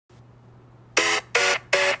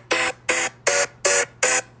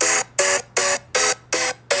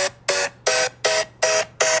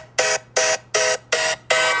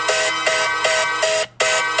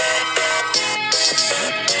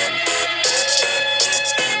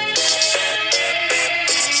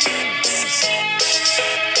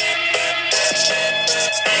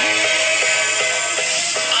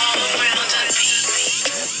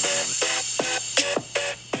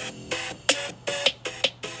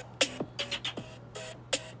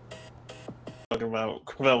talking about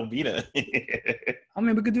Velveeta. I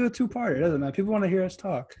mean, we could do a two-parter. It doesn't matter. People want to hear us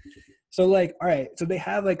talk. So, like, all right. So they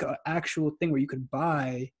have like an actual thing where you could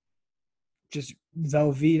buy just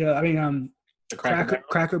Velveeta. I mean, The Cracker Barrel.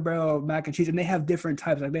 Cracker Barrel mac and cheese, and they have different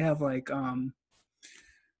types. Like they have like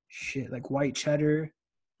like white cheddar,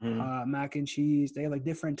 mac and cheese. They have like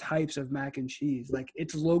different types of mac and cheese. Like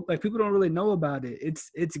it's low. Like people don't really know about it.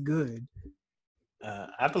 It's good.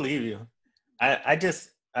 I believe you. I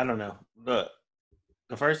don't know.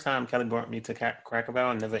 The first time Kelly brought me to Cracker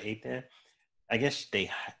Barrel, I never ate there. I guess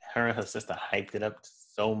her and her sister hyped it up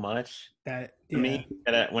so much That to me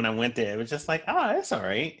that when I went there, it was just like, oh, it's all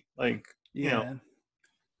right. Like, you know,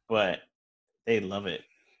 but they love it.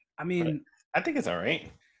 I mean, I think it's all right.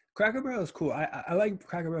 Cracker Barrel is cool. I like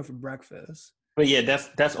Cracker Barrel for breakfast. But yeah,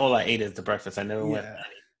 that's all I ate is the breakfast. I never went to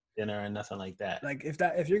dinner and nothing like that. Like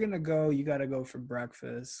if you're gonna go, you gotta go for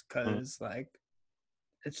breakfast because like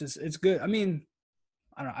it's good. I mean,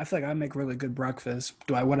 I don't know. I feel like I make really good breakfast.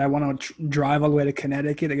 Would I want to drive all the way to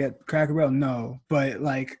Connecticut to get Cracker Barrel? No. But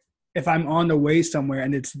like if I'm on the way somewhere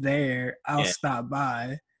and it's there, I'll stop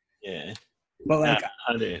by. Yeah. But like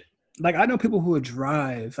I know people who would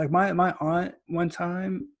drive. Like my aunt one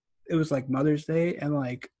time, it was like Mother's Day, and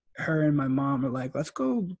like her and my mom were like, let's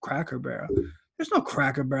go Cracker Barrel. There's no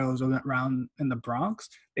Cracker Barrels around in the Bronx.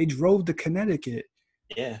 They drove to Connecticut.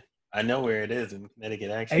 Yeah. I know where it is in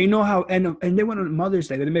Connecticut, actually. And you know how, and they went on Mother's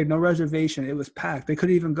Day. They didn't make no reservation. It was packed. They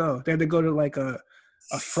couldn't even go. They had to go to like a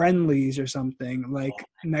Friendly's or something, like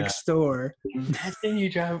next door. Imagine you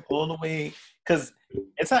drive all the way, because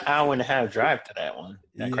it's an hour and a half drive to that one.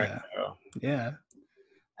 Yeah.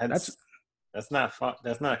 That's not far.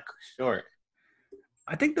 That's not short.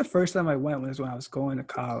 I think the first time I went was when I was going to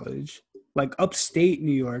college. Like upstate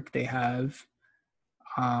New York, they have.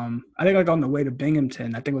 I think like on the way to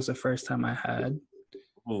Binghamton, I think was the first time I had.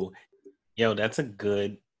 Ooh, yo, that's a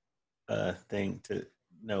good thing to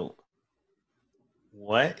note.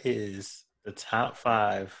 What is the top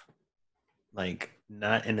 5, like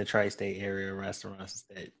not in the tri-state area restaurants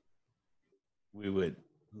that we would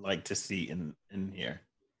like to see in here?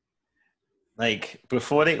 Like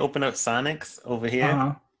before they opened up Sonics over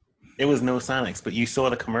here, there was no Sonics, but you saw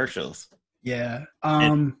the commercials. Yeah.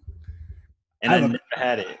 And I never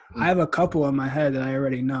had it. I have a couple in my head that I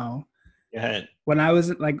already know. Go ahead. When I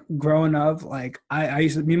was like growing up, like I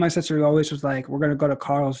used to, me and my sister always was like, we're gonna go to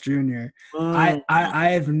Carl's Jr. I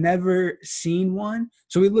have never seen one,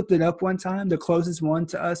 so we looked it up one time. The closest one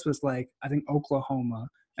to us was like I think Oklahoma,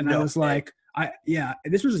 and I was like,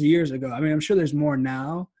 this was years ago. I mean, I'm sure there's more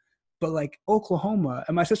now, but like Oklahoma,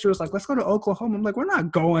 and my sister was like, let's go to Oklahoma. I'm like, we're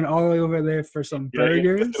not going all the way over there for some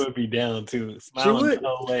burgers. She would be down too.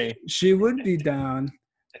 She would be down.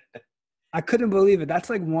 I couldn't believe it. That's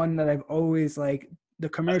like one that I've always like. The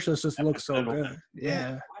commercials just look so good.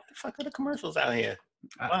 Yeah. What the fuck are the commercials out here?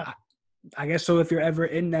 I guess so. If you're ever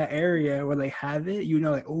in that area where they have it, you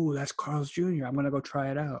know, like, oh, that's Carl's Jr. I'm gonna go try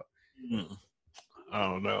it out. I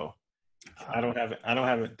don't know. I don't have it. I don't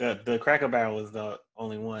have it. The Cracker Barrel was the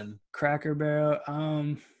only one. Cracker Barrel.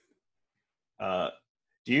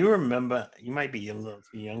 Do you remember? You might be a little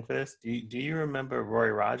too young for this. Do you remember Roy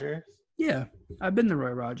Rogers? Yeah, I've been to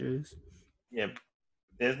Roy Rogers. Yeah,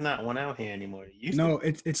 there's not one out here anymore.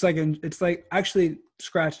 It's like actually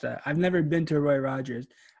scratch that. I've never been to Roy Rogers.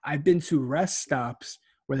 I've been to rest stops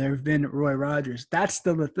where there have been Roy Rogers. That's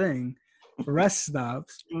still the thing. Rest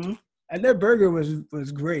stops. Mm-hmm. And their burger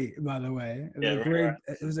was great, by the way.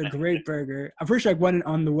 It was a great burger. I'm pretty sure I went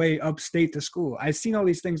on the way upstate to school. I've seen all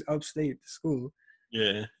these things upstate to school.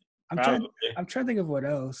 Yeah. I'm trying to think of what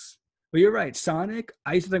else. But you're right. Sonic,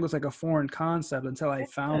 I used to think was like a foreign concept until I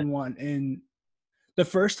found one in the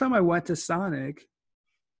first time I went to Sonic,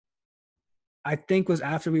 I think was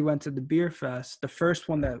after we went to the beer fest. The first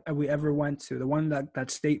one that we ever went to, the one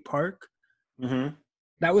that state park. Mm-hmm.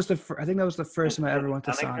 That was I think that was the first time I ever went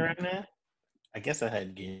to Sonic. I guess I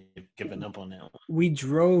had given up on that one. We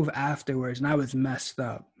drove afterwards, and I was messed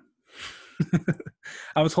up.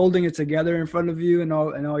 I was holding it together in front of you and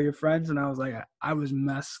all your friends, and I was like, I was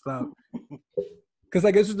messed up. Because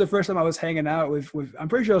like this was the first time I was hanging out with. I'm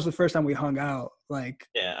pretty sure it was the first time we hung out. Like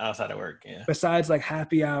outside of work. Yeah. Besides like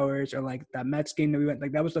happy hours or like that Mets game that we went,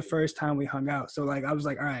 like that was the first time we hung out. So like I was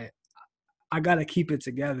like, all right, I gotta keep it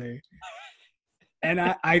together. And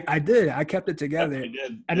I did. I kept it together.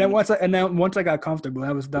 And then once I got comfortable,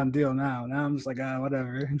 that was done deal. Now I'm just like,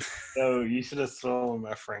 whatever. No, you should have saw when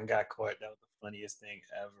my friend got caught. That was the funniest thing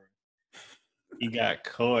ever. He got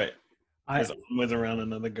caught. His arm was around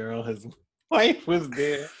another girl. His wife was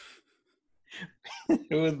there.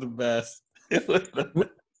 It was the best.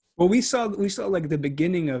 Well, we saw like the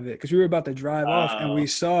beginning of it because we were about to drive off, and we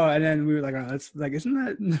saw, and then we were like, "Oh, that's like, isn't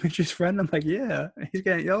that Mitch's friend?" I'm like, "Yeah, he's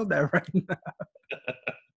getting yelled at right now."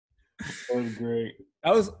 That was great.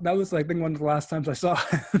 That was like I think one of the last times I saw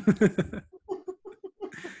him.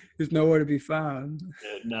 He's nowhere to be found.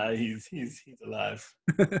 Yeah, nah, he's alive.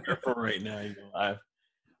 For right now, he's alive.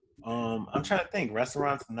 I'm trying to think.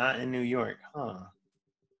 Restaurants not in New York, huh?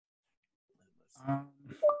 Um,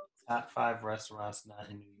 Top 5 restaurants not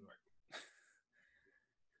in New York.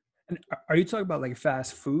 and are you talking about like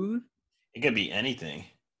fast food? It could be anything.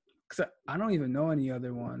 Because I don't even know any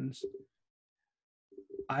other ones.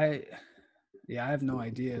 I have no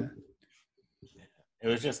idea. It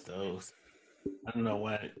was just those. I don't know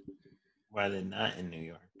why they're not in New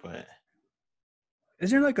York, but Is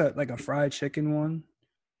there like a fried chicken one?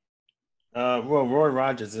 well, Roy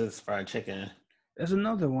Rogers is fried chicken. There's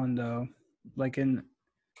another one though, like in.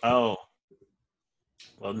 Oh,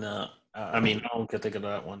 well, no. I mean, I don't think of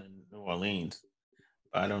that one in New Orleans,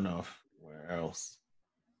 but I don't know where else.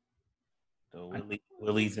 The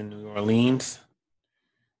Willie's in New Orleans.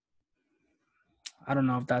 I don't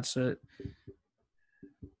know if that's it.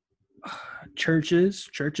 Churches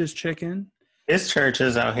chicken. There's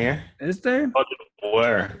churches out here. Is there?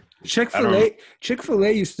 Where?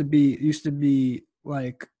 Chick-fil-A used to be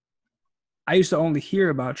like, I used to only hear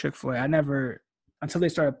about Chick-fil-A. I never, until they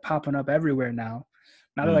started popping up everywhere now.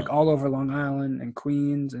 Now they're like all over Long Island and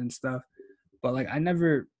Queens and stuff. But like I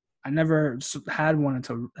never had one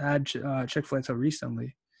Chick-fil-A until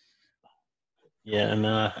recently. Yeah, and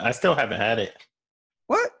I still haven't had it.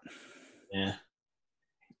 What? Yeah.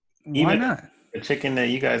 Why not? The chicken that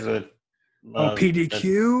you guys would love. Oh,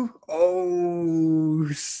 PDQ? Oh,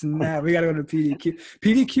 snap. We got to go to PDQ.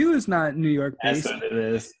 PDQ is not New York based. That's what it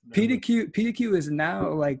is. PDQ is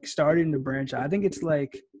now like starting to branch out. I think it's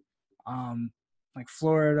like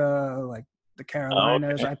Florida, like the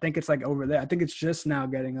Carolinas. Okay. I think it's like over there. I think it's just now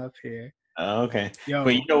getting up here. Okay. Yo.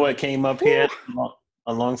 But you know what came up here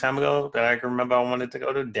a long time ago that I can remember I wanted to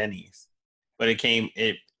go to? Denny's. But it came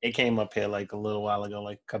up here like a little while ago,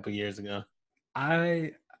 like a couple years ago.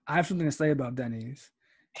 I have something to say about Denny's.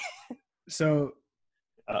 So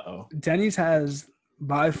Denny's has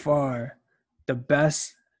by far the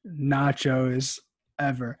best nachos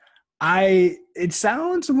ever. It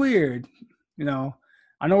sounds weird, you know.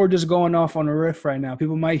 I know we're just going off on a riff right now.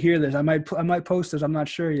 People might hear this. I might post this. I'm not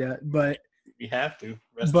sure yet, but we have to.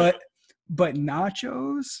 But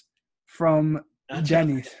nachos from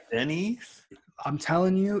Denny's. I'm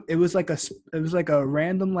telling you, it was like a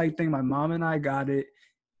random like thing. My mom and I got it,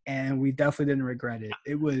 and we definitely didn't regret it.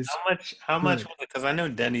 It was how much was it? Because I know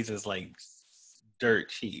Denny's is like dirt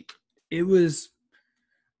cheap. It was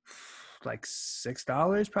like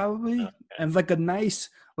 $6 probably, and like a nice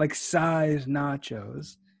like size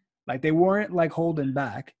nachos. Like they weren't like holding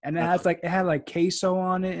back, and it had like queso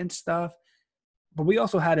on it and stuff. But we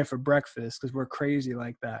also had it for breakfast because we're crazy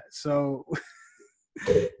like that. So.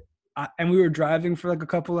 And we were driving for like a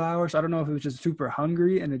couple hours. I don't know if it was just super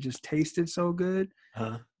hungry and it just tasted so good.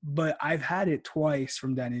 But I've had it twice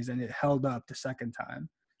from Denny's and it held up the second time.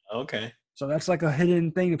 Okay. So that's like a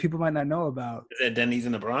hidden thing that people might not know about. Is that Denny's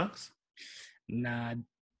in the Bronx? Nah.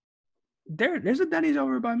 There's a Denny's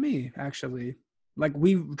over by me, actually. Like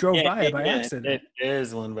we drove by it by accident. There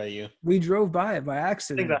is one by you. We drove by it by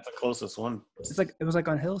accident. I think that's the closest one. It was like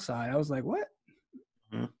on Hillside. I was like, what?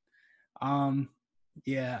 Mm-hmm.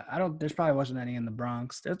 Yeah, there's probably wasn't any in the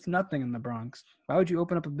Bronx. There's nothing in the Bronx. Why would you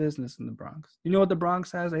open up a business in the Bronx? You know what the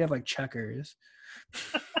Bronx has? They have like Checkers.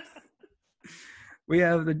 We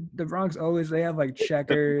have the Bronx they have like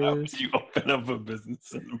Checkers. Why would you open up a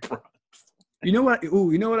business in the Bronx? You know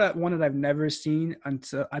what? One that I've never seen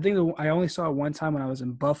until I think I only saw it one time when I was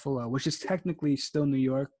in Buffalo, which is technically still New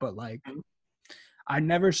York, but like I'd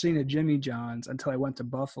never seen a Jimmy John's until I went to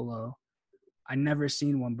Buffalo. I never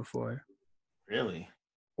seen one before. Really?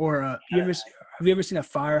 Or have you ever seen a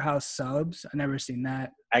Firehouse Subs? I never seen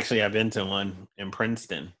that. Actually, I've been to one in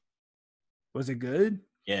Princeton. Was it good?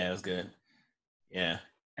 Yeah, it was good. Yeah.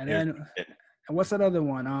 And what's that other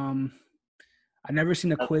one? I've never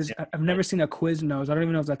seen a quiz. I've never seen a Quiznos. I don't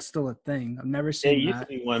even know if that's still a thing. I've never seen that. There used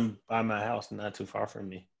to be one by my house, not too far from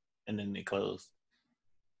me, and then they closed.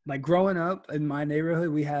 Like growing up in my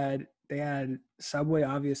neighborhood, they had Subway,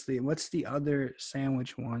 obviously. And what's the other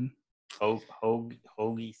sandwich one?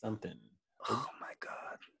 Hoagie something. Oh my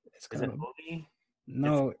God! Is it Hoagie?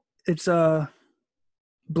 No, it's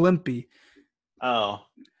Blimpie. Oh,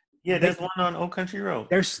 yeah. There's one on Old Country Road.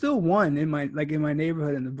 There's still one in my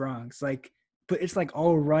neighborhood in the Bronx. Like, but it's like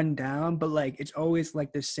all run down. But like, it's always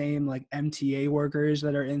like the same like MTA workers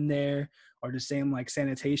that are in there, or the same like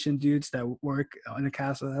sanitation dudes that work on the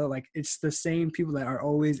Castle Hill. Like it's the same people that are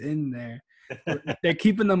always in there. They're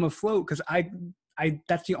keeping them afloat because I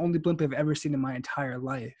that's the only blimp I've ever seen in my entire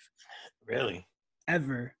life. Really?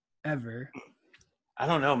 Ever. I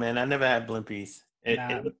don't know, man. I never had Blimpies. Nah.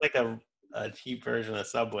 It looked like a cheap version of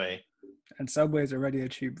Subway. And Subway's already a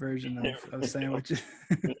cheap version of sandwiches.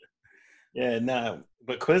 Yeah, nah.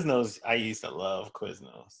 But Quiznos, I used to love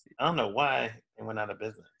Quiznos. I don't know why they went out of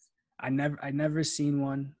business. I never seen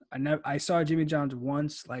one. I saw Jimmy John's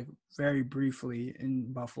once, like very briefly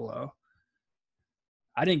in Buffalo.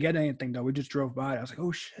 I didn't get anything though. We just drove by. I was like,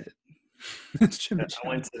 oh shit. It's Jimmy John's. I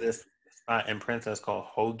went to this spot in Princess called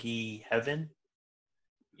Hoagie Heaven.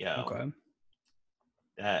 Yo, Okay.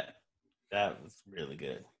 that was really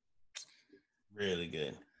good. Really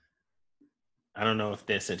good. I don't know if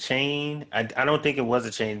there's a chain. I don't think it was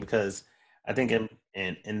a chain because I think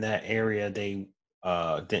in that area they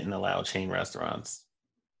didn't allow chain restaurants.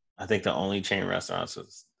 I think the only chain restaurants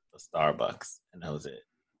was the Starbucks, and that was it.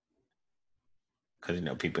 Because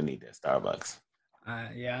people need their Starbucks.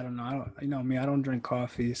 Yeah, I don't know. You know me. I don't drink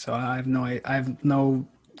coffee, so I have no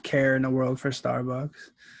care in the world for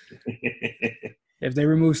Starbucks. If they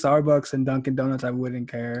remove Starbucks and Dunkin' Donuts, I wouldn't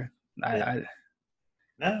care. Yeah.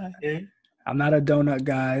 I'm not a donut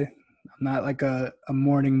guy. I'm not like a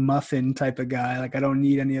morning muffin type of guy. Like I don't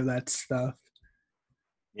need any of that stuff.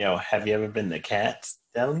 Have you ever been to Katz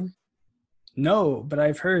Deli? No, but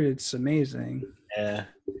I've heard it's amazing. Yeah,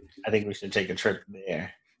 I think we should take a trip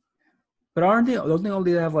there. But don't they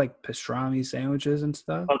only have like pastrami sandwiches and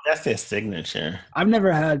stuff? Oh, that's their signature. I've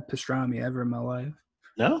never had pastrami ever in my life.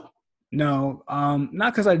 No? No,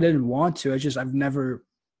 not because I didn't want to.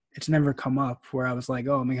 It's never come up where I was like,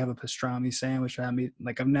 oh, let me have a pastrami sandwich.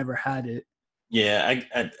 I've never had it. Yeah,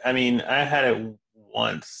 I mean, I had it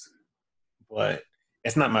once, but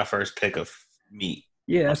it's not my first pick of meat.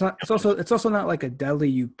 Yeah, it's also not like a deli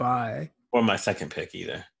you buy. Or my second pick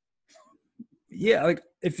either. Yeah, like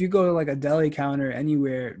if you go to like a deli counter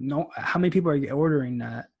anywhere, how many people are ordering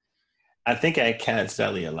that? I think I Katz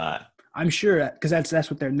Deli a lot. I'm sure because that's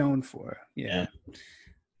what they're known for. Yeah.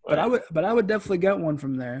 But I would definitely get one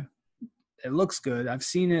from there. It looks good. I've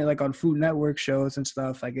seen it like on Food Network shows and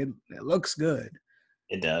stuff. Like it looks good.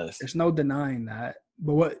 It does. There's no denying that.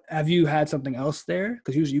 But what have you had something else there?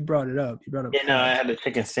 Because usually you brought it up. Yeah, no, I had a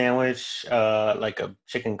chicken sandwich, like a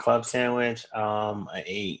chicken club sandwich. I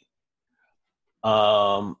ate.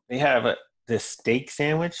 They have this steak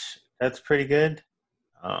sandwich that's pretty good.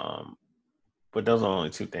 But those are only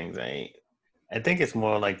two things I ate. I think it's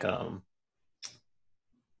more like the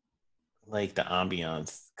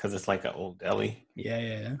ambiance because it's like an old deli.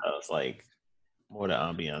 Yeah. So it's like more the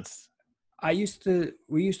ambiance.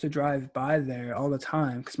 We used to drive by there all the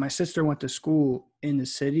time because my sister went to school in the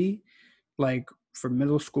city, like for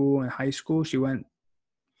middle school and high school. She went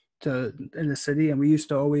in the city, and we used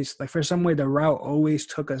to always like for some way the route always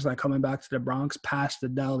took us like coming back to the Bronx past the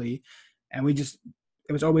deli, and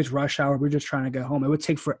it was always rush hour. We were just trying to get home. It would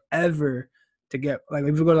take forever to get like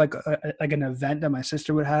if we go to like an event that my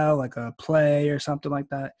sister would have, like a play or something like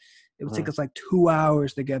that. It would take us like 2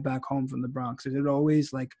 hours to get back home from the Bronx. It would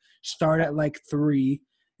always like start at like 3.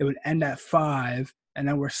 It would end at 5, and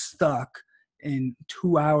then we're stuck in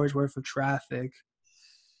 2 hours worth of traffic.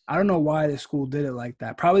 I don't know why the school did it like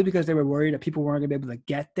that. Probably because they were worried that people weren't going to be able to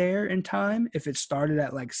get there in time if it started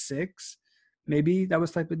at like 6. Maybe that was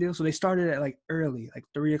type of deal. So they started at like early, like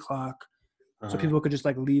 3 o'clock. So people could just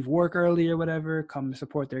like leave work early or whatever, come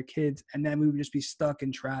support their kids. And then we would just be stuck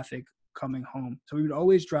in traffic coming home. So we would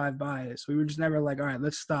always drive by it. So we were just never like, all right,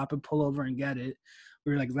 let's stop and pull over and get it.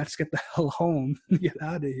 We were like, let's get the hell home and get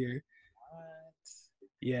out of here. What?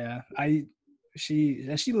 Yeah. She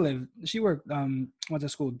worked, went to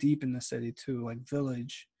school deep in the city too, like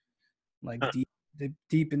Village, like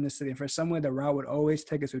deep in the city. And for somewhere the route would always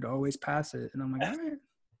take us, we'd always pass it. And I'm like, all right.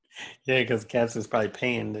 Yeah, because Katz is probably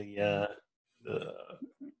paying the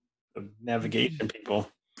navigation people.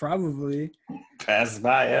 Probably. Pass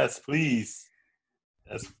by us, please.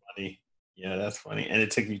 That's funny. Yeah, that's funny. And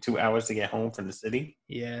it took you 2 hours to get home from the city?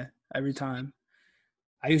 Yeah, every time.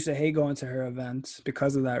 I used to hate going to her events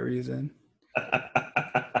because of that reason.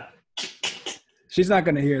 She's not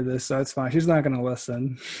going to hear this, so it's fine. She's not going to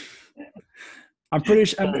listen. I'm pretty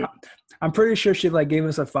sure she like gave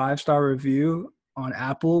us a 5-star review on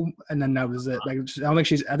Apple, and then that was it. Like, I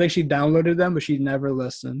think she downloaded them, but she never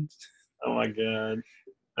listened. Oh my god,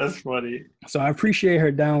 that's funny. So I appreciate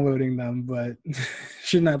her downloading them, but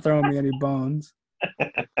she's not throwing me any bones.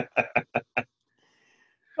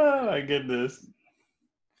 Oh my goodness.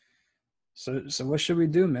 So what should we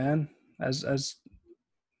do, man? As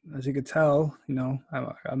as you could tell,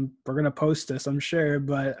 we're gonna post this, I'm sure,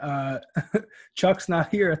 but Chuck's not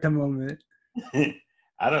here at the moment.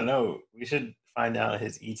 I don't know. We should find out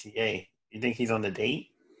his ETA. You think he's on the date?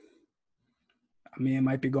 I mean, it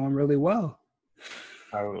might be going really well.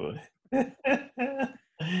 Probably.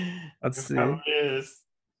 Let's It see. probably is.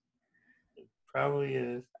 It probably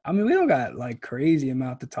is. I mean, we don't got like crazy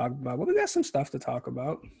amount to talk about, but we got some stuff to talk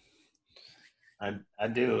about. I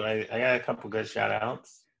do. I got a couple good shout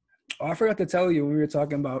outs. Oh, I forgot to tell you when we were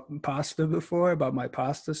talking about pasta before, about my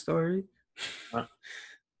pasta story. Huh?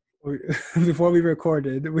 Before we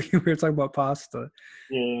recorded, we were talking about pasta.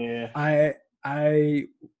 Yeah. I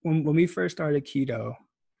when we first started keto,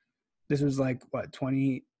 this was like what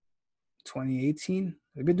 2018.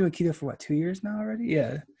 We've been doing keto for what 2 years now already.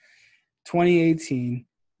 Yeah, 2018,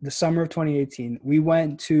 the summer of 2018, we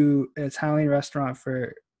went to an Italian restaurant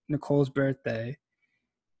for Nicole's birthday,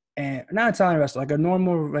 and not Italian restaurant, like a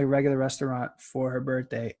normal, like regular restaurant for her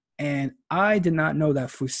birthday. And I did not know that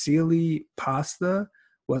fusilli pasta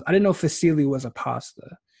was. I didn't know fusilli was a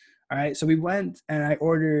pasta. All right, so we went and I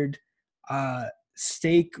ordered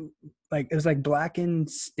steak, like it was like blackened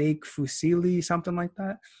steak fusilli, something like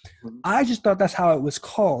that. I just thought that's how it was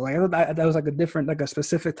called. Like I thought that was like a different, like a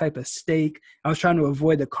specific type of steak. I was trying to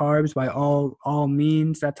avoid the carbs by all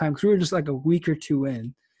means that time because we were just like a week or two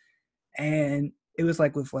in, and it was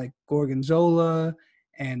like with like gorgonzola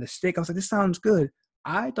and the steak. I was like, this sounds good.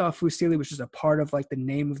 I thought fusilli was just a part of like the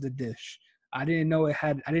name of the dish. I didn't know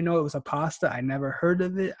it was a pasta. I never heard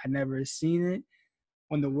of it. I never seen it.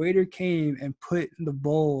 When the waiter came and put the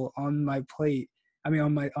bowl on my plate, on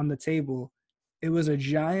the table, it was a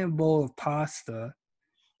giant bowl of pasta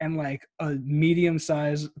and like a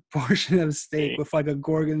medium-sized portion of steak with like a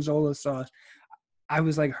gorgonzola sauce. I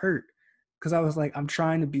was like hurt because I was like, I'm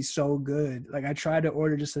trying to be so good. Like I tried to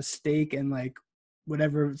order just a steak and like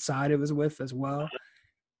whatever side it was with as well.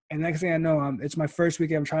 And next thing I know, it's my first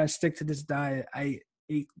weekend. I'm trying to stick to this diet. I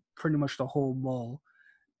ate pretty much the whole bowl.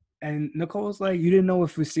 And Nicole was like, "You didn't know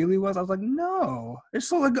what fusilli was?" I was like, "No." It's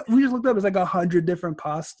so like we just looked up. It's like 100 different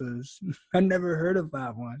pastas. I never heard of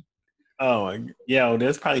that one. Oh, yeah.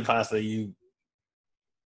 There's probably pasta you.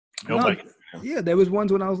 Nobody. No, yeah, there was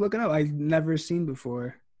ones when I was looking up I've never seen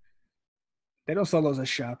before. They don't sell those at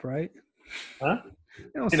shop, right? Huh?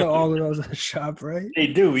 They don't sell all of those at shop, right? They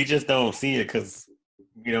do. We just don't see it because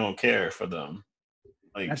we don't care for them.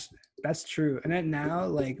 Like that's true. And then now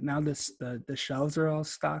the shelves are all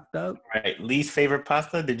stocked up. Right. Least favorite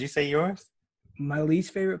pasta? Did you say yours? My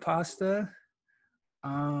least favorite pasta.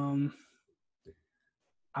 I'm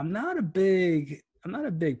not a big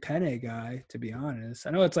penne guy, to be honest.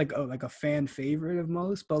 I know it's like a fan favorite of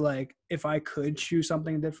most, but like if I could choose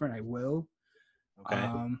something different, I will. Okay.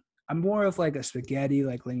 I'm more of like a spaghetti,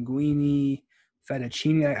 like linguine,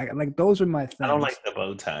 fettuccine. Like those are my things. I don't like the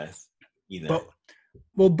bow ties either.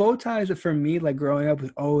 Well, bow ties for me, like growing up,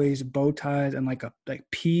 was always bow ties and like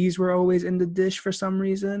peas were always in the dish for some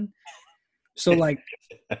reason. So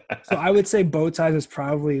so I would say bow ties is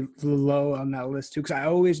probably low on that list too, because I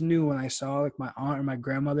always knew when I saw like my aunt or my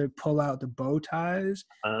grandmother pull out the bow ties,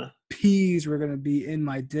 peas were gonna be in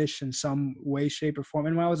my dish in some way, shape, or form.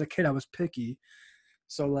 And when I was a kid, I was picky,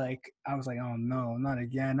 so like I was like, oh no, not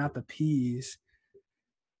again, not the peas.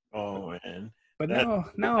 Oh man. But now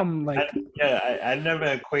I'm like, I never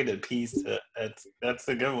equated peas to that's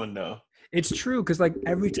a good one though. It's true because like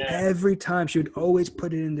every time she would always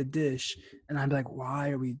put it in the dish, and I'm like, why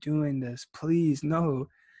are we doing this? Please no.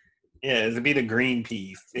 Yeah, it'd be the green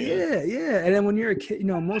peas. Yeah. And then when you're a kid,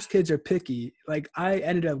 most kids are picky. Like I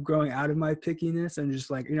ended up growing out of my pickiness and just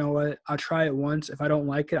like, you know what? I'll try it once. If I don't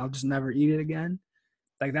like it, I'll just never eat it again.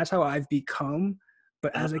 Like that's how I've become.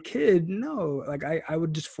 But as a kid, no. Like I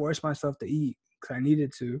would just force myself to eat because I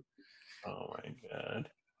needed to. Oh my god.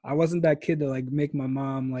 I wasn't that kid to like make my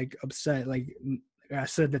mom like upset. Like I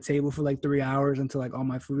sit at the table for like 3 hours until like all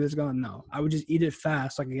my food is gone. No, I would just eat it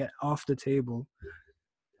fast so I could get off the table.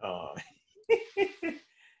 Oh.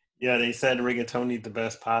 Yeah, they said rigatoni the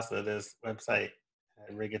best pasta. This website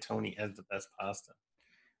had rigatoni as the best pasta.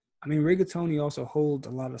 I mean, rigatoni also holds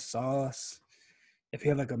a lot of sauce. If you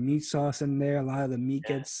have like a meat sauce in there, a lot of the meat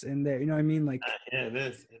gets in there. You know what I mean? Like yeah, it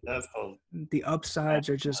is. It does hold. The upsides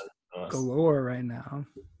are just galore right now.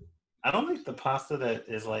 I don't like the pasta that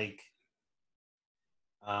is like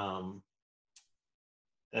that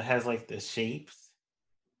has like the shapes.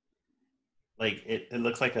 Like it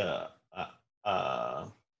looks like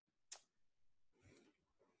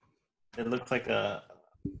it looks like a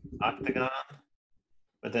octagon,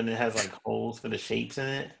 but then it has like holes for the shapes in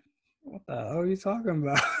it. What the hell are you talking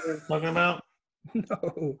about? You know what I'm talking about?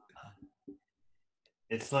 No.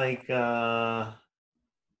 It's like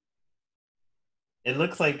it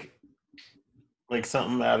looks like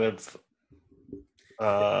something out of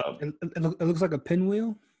uh It looks like a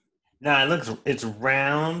pinwheel. no, it's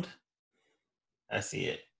round. I see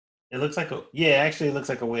it. It looks like a yeah, actually it looks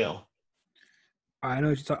like a wheel. I know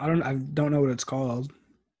what you're talking. I don't know what it's called.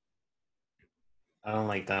 I don't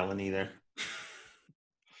like that one either.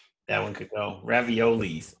 That one could go.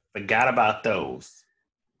 Raviolis. Forgot about those.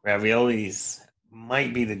 Raviolis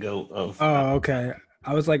might be the goat of Oh, okay.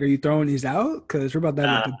 I was like, are you throwing these out? Because we're about to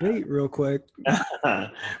have a uh, debate real quick.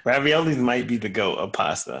 raviolis might be the goat of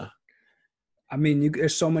pasta. I mean,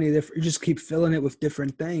 there's so many different. You just keep filling it with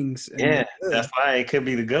different things, and you're Yeah, good. that's why it could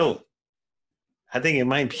be the goat. I think it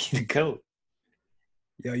might be the goat.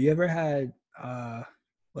 Yo, you ever had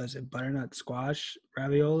was it butternut squash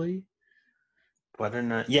ravioli?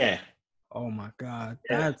 Butternut. Yeah. Oh my god,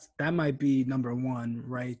 Yeah. that might be number one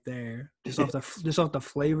right there. Just off the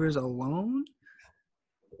flavors alone.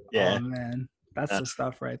 Oh Yeah. man, that's the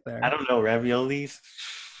stuff right I there. don't know. Raviolis.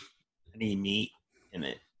 I need meat in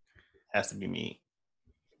it. Has to be meat.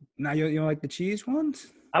 Now you don't like the cheese ones?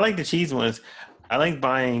 I like the cheese ones. I like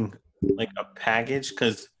buying like a package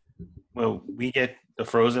because well, we get the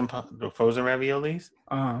frozen raviolis.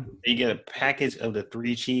 Uh, You get a package of the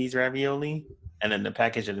 3 cheese ravioli and then the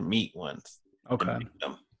package of the meat ones. And okay, mix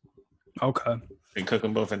them okay. and cook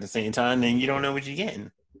them both at the same time. Then you don't know what you're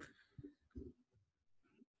getting.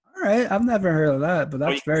 All right, I've never heard of that, but Or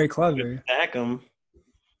that's very you clever. stack them,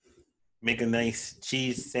 make a nice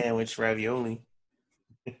cheese sandwich ravioli.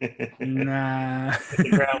 Nah, Put the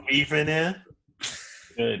ground beef in there.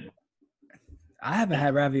 Good. I haven't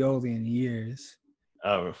had ravioli in years,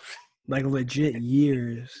 Oh, like legit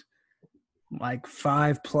years, like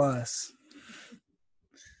 5 plus.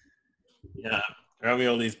 yeah.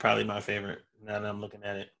 Ravioli is probably my favorite. Now that I'm looking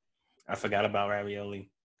at it, I forgot about ravioli.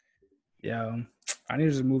 Yo, I need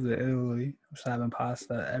to just move to Italy. I'm just having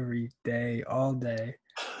pasta every day, all day.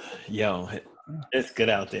 Yo, it's good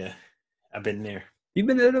out there. I've been there. You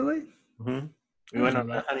been to Italy? hmm I We didn't went on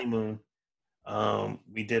know a that. honeymoon.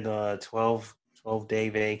 We did a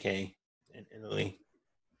 12-day vacay in Italy.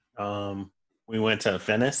 We went to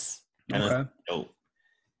Venice. Venice, Okay. dope.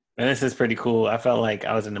 Venice is pretty cool. I felt like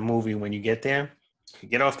I was in the movie when you get there. We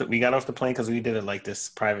got off the plane because we did it like this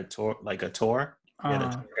private tour, like a tour. We had a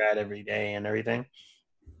Uh, tour guide every day and everything.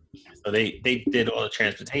 So they did all the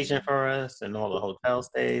transportation for us and all the hotel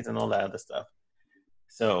stays and all that other stuff.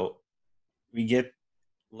 So we get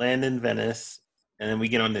land in Venice and then we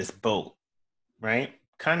get on this boat, right?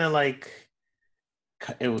 Kind of like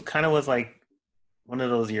it was kind of was like one of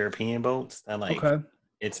those European boats that like okay.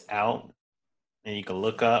 it's out and you can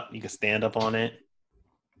look up, you can stand up on it.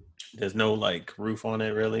 There's no like roof on it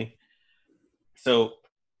really. So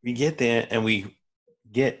we get there and we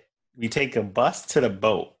take a bus to the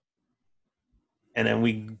boat and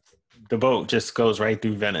then the boat just goes right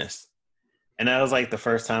through Venice. And that was like the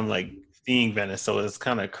first time like seeing Venice. So it's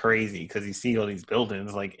kind of crazy because you see all these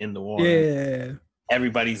buildings like in the water. Yeah.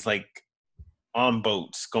 Everybody's like on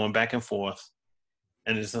boats going back and forth.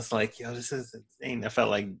 And it's just like, yo, this is insane. I felt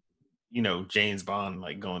like, James Bond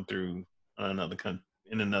like going through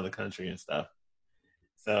in another country and stuff.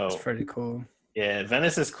 That's So pretty cool. yeah,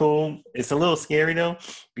 Venice is cool. It's a little scary though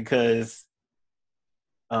because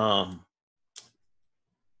um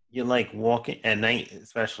you're like walking at night,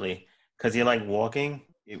 especially because you're like walking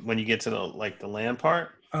when you get to the land part,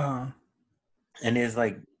 Uh, and there's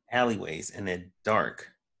like alleyways and they're dark,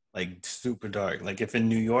 like super dark. Like if in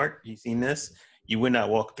New York you seen this, you would not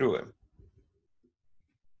walk through it,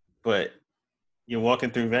 but you're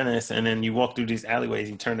walking through Venice and then you walk through these alleyways.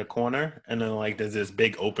 You turn the corner and then like there's this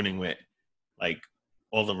big opening with like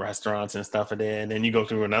all the restaurants and stuff are there, and then you go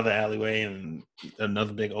through another alleyway and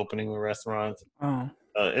another big opening with restaurants. oh,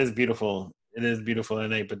 It's beautiful. It is beautiful at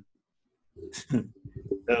night, but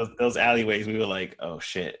those alleyways, we were like, oh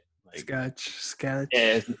shit, like yeah, sketch.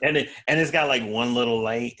 and it's got like one little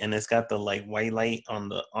light, and it's got the like white light on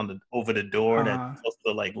the over the door that's Uh, supposed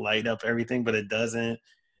to like light up everything, but it doesn't,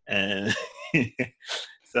 and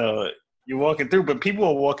so you're walking through, but people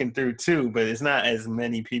are walking through too, but it's not as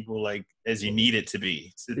many people like as you need it to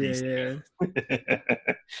be yeah, yeah.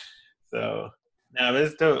 So no,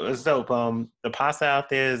 it's dope. It's dope. The pasta out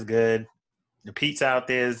there is good. The pizza out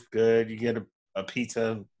there is good. You get a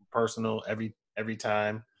pizza personal every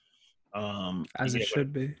time. You As it get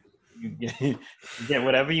should be. you get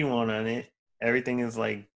whatever you want on it. Everything is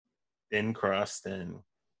like thin crust and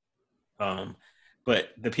um, but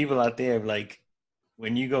the people out there like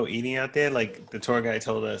when you go eating out there, like the tour guide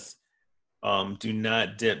told us, do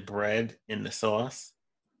not dip bread in the sauce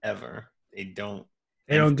ever. They don't.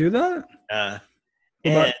 They don't do that?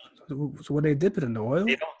 And So what, they dip it in the oil?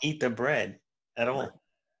 they don't eat the bread at all.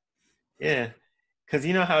 Yeah. Because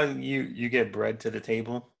you know how you get bread to the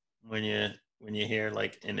table when you're here,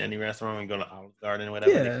 like in any restaurant, when you go to Olive Garden or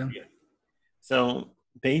whatever. Yeah. So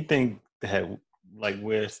they think that like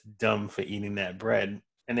we're dumb for eating that bread,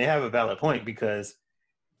 and they have a valid point because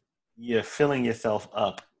you're filling yourself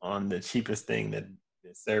up on the cheapest thing that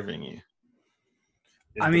they're serving you.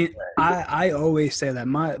 I mean, I always say that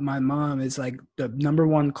my mom is like the number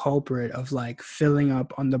one culprit of like filling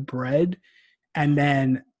up on the bread, and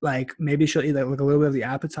then like maybe she'll eat like a little bit of the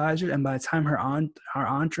appetizer, and by the time her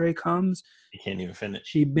entree comes, you can't even finish.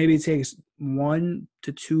 She maybe takes 1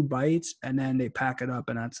 to 2 bites, and then they pack it up,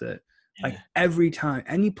 and that's it. Yeah. Like every time,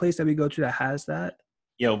 any place that we go to that has that.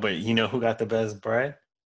 Yo, but you know who got the best bread?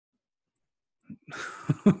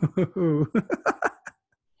 Red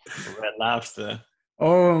Lobster.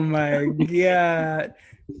 Oh my God.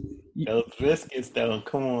 Those biscuits though,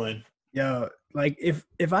 come on. Yo, like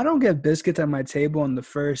if I don't get biscuits at my table in the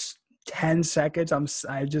first 10 seconds,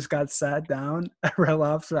 I just got sat down at Red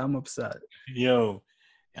Lobster, I'm upset. Yo,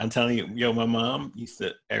 I'm telling you, my mom used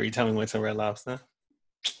to, every time we went to Red Lobster,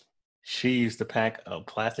 she used to pack a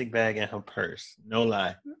plastic bag in her purse. No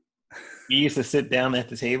lie. We used to sit down at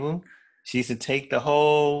the table. She used to take the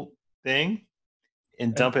whole thing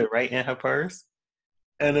and dump it right in her purse.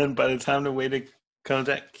 And then by the time the waiter comes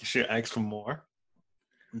back, she'll ask for more.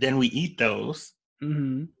 Then we eat those.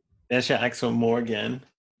 Mm-hmm. Then she'll ask for more again.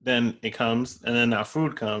 Then it comes, and then our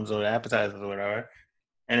food comes, or the appetizers or whatever.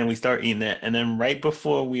 And then we start eating that. And then right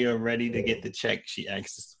before we are ready to get the check, she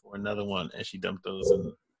asks us for another one, and she dumped those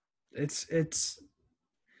in.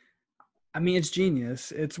 I mean, it's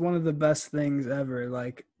genius. It's one of the best things ever.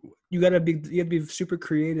 Like, you gotta be super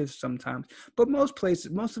creative sometimes. But most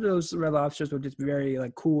of those Red Lobsters will just be very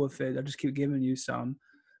like cool with it. They'll just keep giving you some.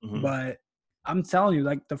 Mm-hmm. But I'm telling you,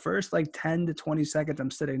 like the first like 10 to 20 seconds I'm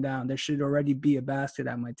sitting down, there should already be a basket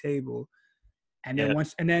at my table. And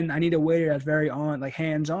then I need a waiter that's very like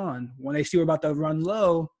hands on. When they see we're about to run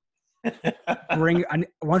low,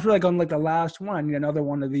 once we're like on like the last one, I need another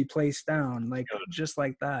one to be placed down, like just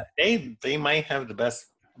like that. They might have the best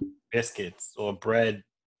biscuits or bread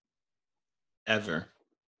ever.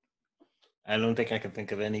 I don't think I can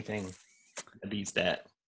think of anything that beats that.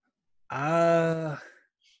 No,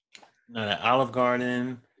 the Olive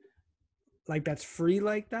Garden. Like that's free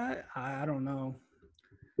like that? I don't know.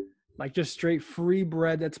 Like just straight free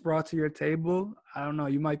bread that's brought to your table? I don't know.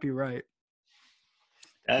 You might be right.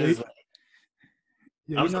 That is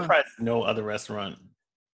I'm surprised no other restaurant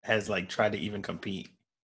has like tried to even compete.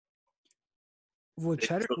 Well,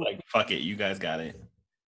 cheddar, like fuck it, you guys got it.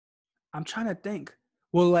 I'm trying to think.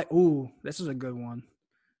 Well, like, this is a good one.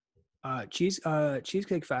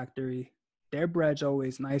 Cheesecake Factory. Their bread's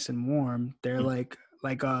always nice and warm. They're I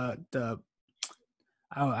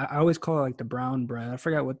always call it like the brown bread. I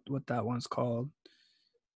forgot what that one's called.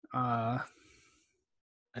 I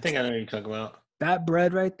think I know what you're talking about. That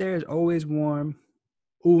bread right there is always warm.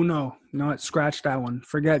 Oh no, scratch that one.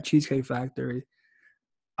 Forget Cheesecake Factory.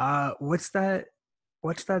 What's that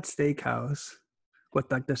steakhouse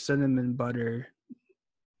with like the cinnamon butter?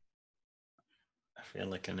 I feel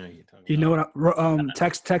like I know you're talking. You know what?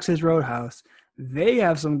 Texas Roadhouse. They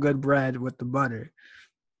have some good bread with the butter.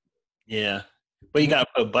 Yeah, but you gotta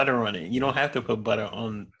put butter on it. You don't have to put butter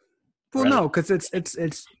on. Well, no, because it's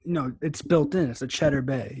built in. It's a cheddar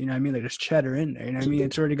bay. You know what I mean? Like there's cheddar in there. You know what I mean?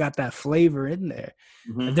 It's already got that flavor in there.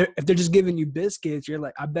 Mm-hmm. If they're just giving you biscuits, you're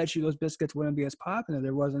like, I bet you those biscuits wouldn't be as popular if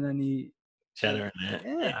there wasn't any cheddar in there.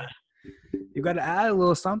 Yeah. You got to add a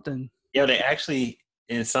little something. Yeah, they actually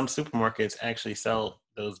in some supermarkets actually sell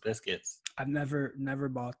those biscuits. I've never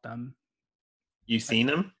bought them. You seen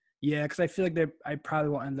them? Yeah, because I feel like I probably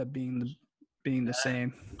will end up being the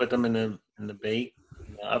same. Put them in the bake.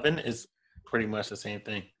 The oven is pretty much the same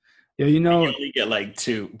thing. Yeah, you only get like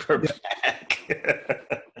 2 per pack.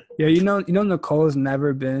 Yeah, Nicole's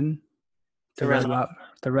never been to Red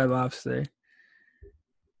Lobster.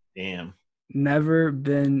 Damn. Never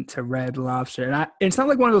been to Red Lobster, and it's not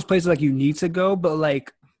like one of those places like you need to go, but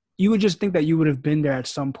like you would just think that you would have been there at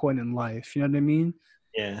some point in life. You know what I mean?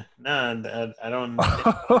 Yeah. No, I don't.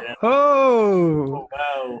 Oh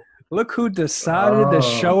wow. Look who decided to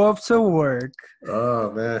show up to work. Oh,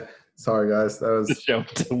 man. Sorry, guys. That was show up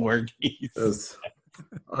to work. That was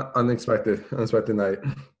unexpected night.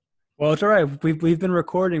 Well, it's all right. We've been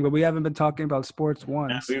recording, but we haven't been talking about sports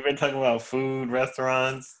once. We've been talking about food,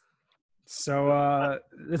 restaurants. So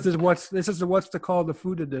this is what's called the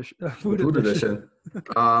food edition. Food edition.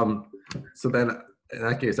 So then, in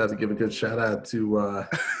that case, I have to give a good shout out to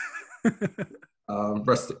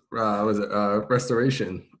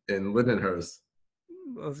Restoration in Lindenhurst.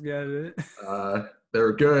 Let's get it. They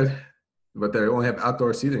were good, but they only have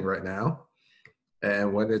outdoor seating right now.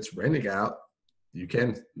 And when it's raining out, you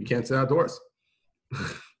can't sit outdoors.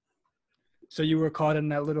 So you were caught in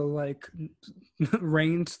that little like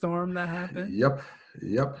rainstorm that happened? Yep.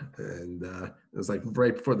 And it was like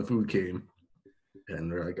right before the food came,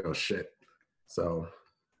 and we're like, oh shit. So,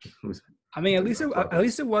 I mean, at least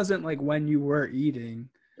it wasn't like when you were eating.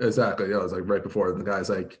 Exactly. Yeah, it was like right before. And the guy's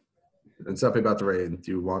like, "It's something about the rain.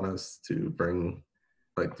 Do you want us to bring,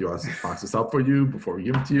 like, do you want us to box this up for you before we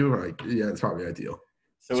give it to you?" We're like, yeah, it's probably ideal.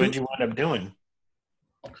 So what did you wind up doing?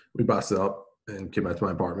 We boxed it up and came back to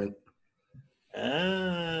my apartment.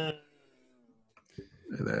 Uh,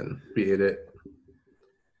 And then we ate it.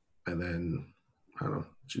 And then, I don't know,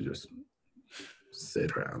 she just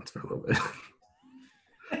stayed around for a little bit.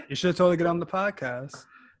 You should totally get on the podcast.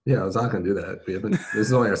 Yeah, I was not going to do that. This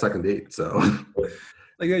is only our second date, so.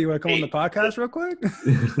 Like, yeah, you want to come on the podcast real quick?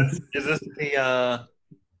 is this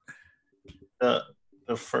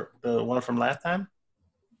the one from last time?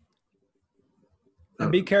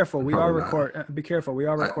 Be careful. We are Probably not. recording. Be careful. We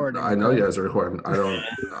are recording. I know you guys are recording. I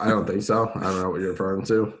don't think so. I don't know what you're referring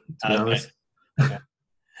to be honest. Okay.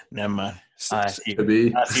 Never mind. I see Could be.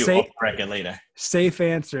 you off the record later. Safe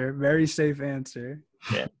answer. Very safe answer.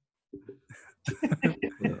 Yeah.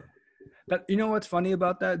 But you know what's funny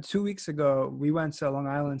about that? 2 weeks ago, we went to Long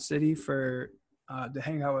Island City to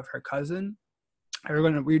hang out with her cousin.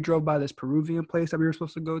 We drove by this Peruvian place that we were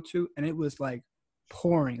supposed to go to, and it was like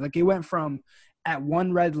pouring. Like it went from at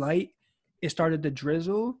one red light, it started to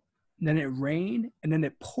drizzle, then it rained, and then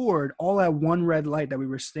it poured all at one red light that we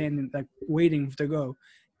were standing like waiting to go.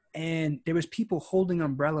 And there was people holding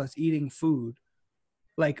umbrellas, eating food.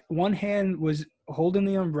 Like one hand was holding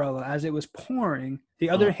the umbrella as it was pouring. The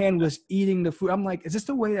other hand was eating the food. I'm like, is this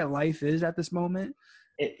the way that life is at this moment?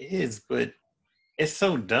 It is, but it's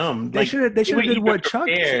so dumb. They should have did what Chuck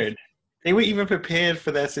did. They were even prepared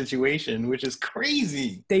for that situation, which is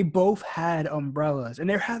crazy. They both had umbrellas, and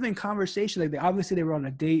they're having conversation. Like obviously they were on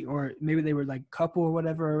a date, or maybe they were like couple or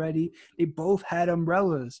whatever already. They both had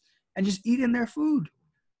umbrellas and just eating their food,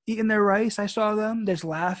 eating their rice. I saw them just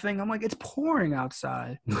laughing. I'm like, it's pouring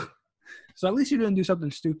outside. So at least you didn't do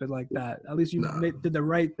something stupid like that. At least you did the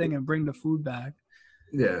right thing and bring the food back.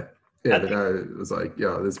 Yeah. Yeah, the guy was like,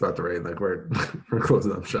 yo, this is about to rain. Like, we're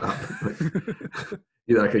closing up shop. Like,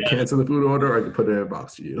 either I could cancel the food order or I could put it in a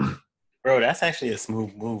box for you. Bro, that's actually a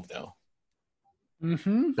smooth move, though.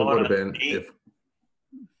 Mm-hmm. It would have been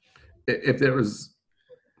if there was.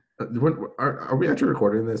 Are we actually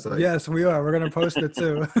recording this? Like, yes, we are. We're going to post it,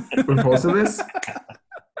 too. We're posting this?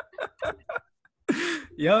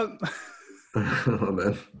 Yep. Oh,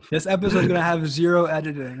 man. This episode is gonna have zero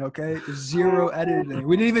editing, okay? Zero editing.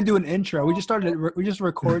 We didn't even do an intro. We just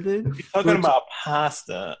recorded. We're talking about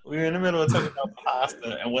pasta. We were in the middle of talking about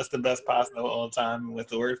pasta and what's the best pasta of all time and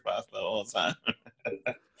what's the worst pasta of all time.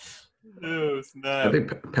 Oh, snap. I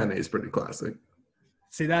think penne is pretty classic.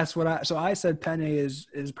 See, that's what I said penne is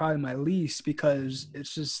probably my least because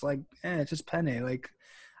it's just like, it's just penne. Like,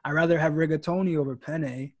 I'd rather have rigatoni over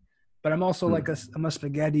penne, but I'm also like I'm a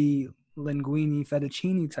spaghetti linguine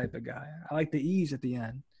fettuccine type of guy. I like the E's at the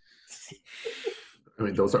end. I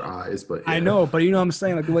mean, those are eyes, but yeah. I know, but you know what I'm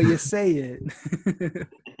saying, like the way you say it.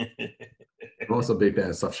 I'm also a big fan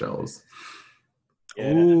of stuffed shells.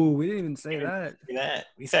 Yeah. Ooh, we didn't even say that.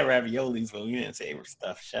 We said raviolis, but we didn't say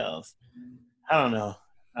stuffed shells. I don't know.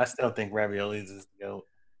 I still think raviolis is the GOAT.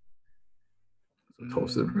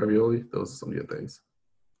 Toasted ravioli, those are some good things.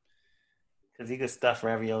 Because you could stuff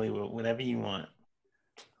ravioli with whatever you want.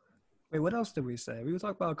 Wait, what else did we say? We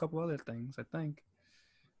talked about a couple other things, I think.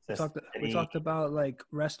 We talked about like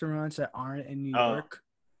restaurants that aren't in New York.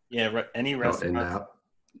 Yeah, any restaurant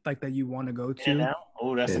like that you want to go to. In-N-Out?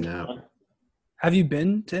 Oh, that's a good one. Have you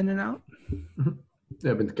been to In-N-Out?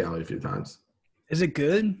 Yeah, I've been to Cali a few times. Is it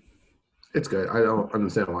good? It's good. I don't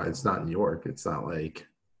understand why it's not in New York. It's not like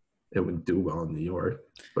it would do well in New York,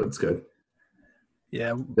 but it's good.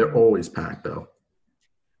 Yeah. They're always packed though.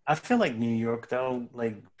 I feel like New York though,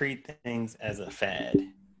 like treat things as a fad.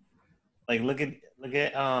 Like look at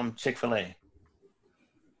Chick-fil-A.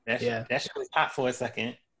 That shit was hot for a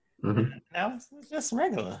second. Mm-hmm. Now it's just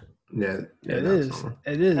regular. Yeah, it is.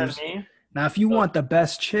 It is. You know what I mean? Now, if you want the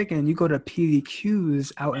best chicken, you go to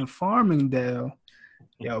PDQ's out in Farmingdale.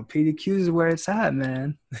 Yo, PDQ's is where it's at,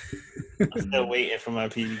 man. I'm still waiting for my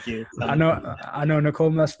PDQ. I know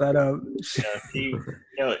Nicole messed that up.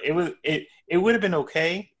 It would have been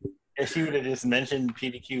okay if she would have just mentioned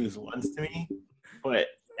PDQs once to me, but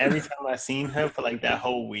every time I seen her for like that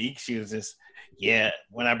whole week, she was just, yeah,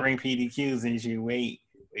 when I bring PDQs, and you wait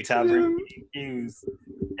till I bring PDQs.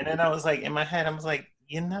 And then I was like, in my head, I was like,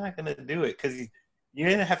 you're not gonna do it because you're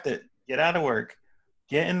gonna have to get out of work,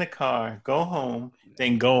 get in the car, go home,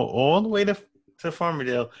 then go all the way to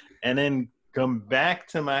Farmingdale, and then come back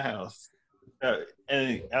to my house.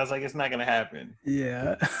 And I was like, it's not gonna happen.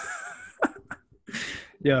 Yeah.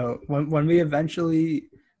 Yo, when we eventually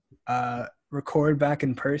record back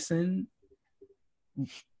in person,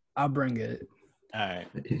 I'll bring it. All right.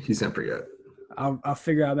 He's gonna forget. I'll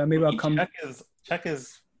figure out that. Maybe I'll come. Chuck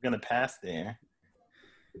is gonna pass there.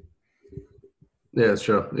 Yeah, it's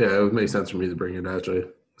true. Yeah, it would make sense for me to bring it actually.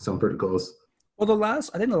 So I'm pretty close. Well, I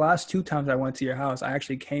think the last 2 times I went to your house, I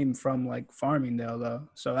actually came from like Farmingdale though,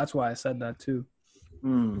 so that's why I said that too.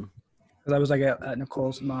 Because I was like at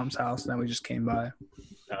Nicole's mom's house, and then we just came by.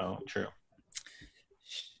 Oh, true.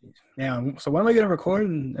 Yeah. So when are we gonna record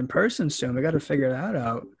in person soon? We got to figure that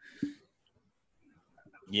out.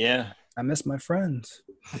 Yeah. I miss my friends.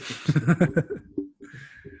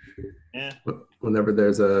 Yeah. Whenever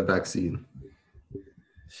there's a vaccine.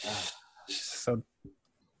 So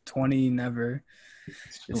 20 never.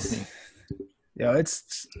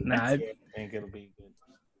 It's nah. I think it'll be good.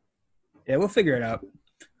 Yeah, we'll figure it out.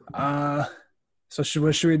 So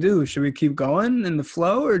what should we do? Should we keep going in the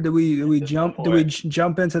flow, or do we jump? Do we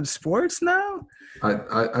jump into the sports now?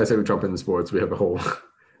 I say we jump into sports. We have a whole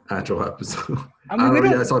actual episode. I mean, I don't know what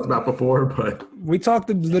you guys talked about before, but we talked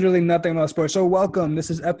literally nothing about sports. So welcome. This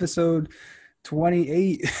is episode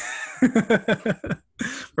 28.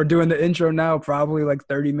 We're doing the intro now, probably like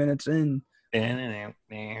 30 minutes in. I'm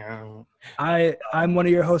one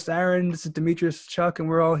of your hosts, Aaron. This is Demetrius, Chuck, and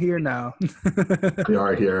we're all here now. We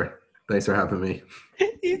are here. Thanks for having me.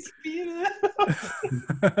 It's beautiful.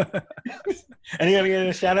 Anybody got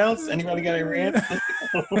any shout outs? Anybody got any rants?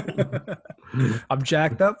 I'm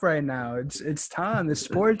jacked up right now. It's time. It's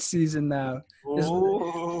sports season now. This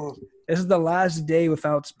is the last day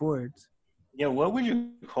without sports. Yeah, what would you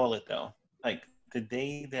call it though? Like the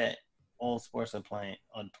day that all sports are played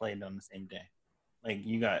on the same day. Like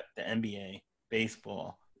you got the NBA,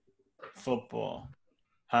 baseball, football,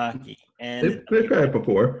 hockey, and they've tried it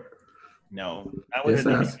before. No, not with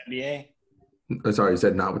the WNBA. I'm sorry, you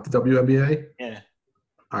said not with the WNBA? Yeah.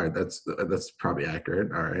 All right, that's probably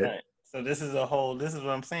accurate. All right. So this is what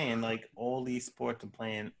I'm saying. Like all these sports are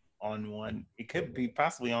playing on one. It could be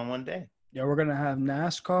possibly on one day. Yeah, we're gonna have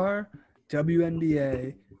NASCAR,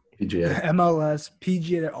 WNBA, PGA, MLS,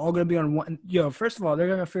 PGA. They're all gonna be on one. Yo, first of all, they're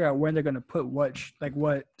gonna figure out when they're gonna put what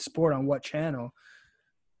sport on what channel,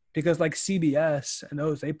 because like CBS and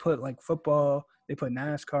those, they put like football, they put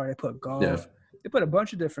NASCAR, they put golf, they put a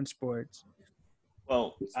bunch of different sports.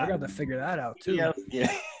 Well, so I got to figure that out too.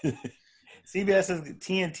 Yeah. CBS is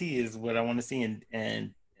TNT is what I want to see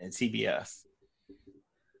in CBS,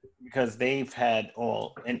 because they've had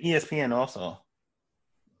all, and ESPN also.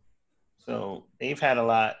 So they've had a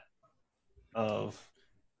lot of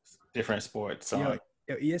different sports. So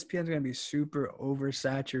ESPN's gonna be super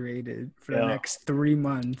oversaturated for the next 3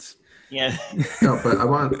 months. Yeah. No, but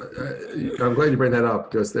I'm glad you bring that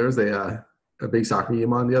up, because there was a big soccer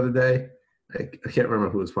game on the other day. I can't remember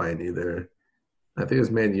who was playing either. I think it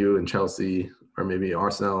was Man U and Chelsea, or maybe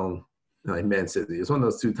Arsenal and like Man City. It's one of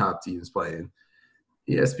those 2 top teams playing.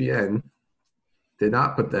 ESPN did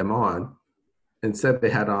not put them on. Instead, they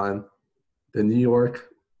had on the New York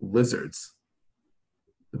Lizards,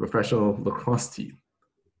 the professional lacrosse team.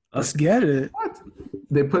 Let's get it. What?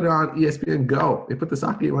 They put it on ESPN Go. They put the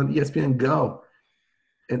soccer game on ESPN Go.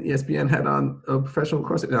 And ESPN had on a professional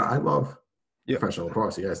lacrosse. Now, I love professional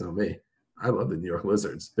lacrosse. You guys know me. I love the New York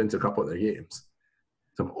Lizards. Been to a couple of their games.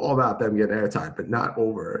 So I'm all about them getting airtime, but not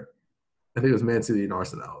over. I think it was Man City and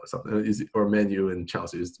Arsenal or something, or Man U and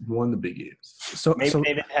Chelsea. It was one of the big games. So maybe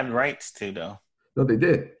they didn't have rights to, though. No, they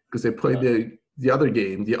did, because they played the other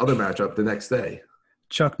game, the other matchup the next day.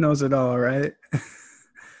 Chuck knows it all, right?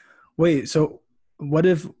 Wait, so what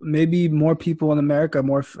if maybe more people in America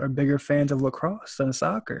are bigger fans of lacrosse than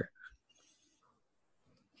soccer?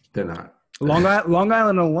 They're not. Long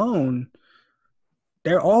Island alone,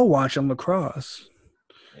 they're all watching lacrosse.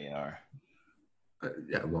 They are.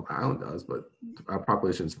 Yeah, Long Island does, but our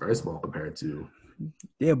population is very small compared to.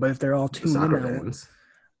 Yeah, but if they're all tuned in, fans.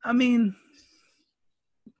 I mean,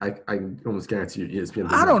 I almost guarantee you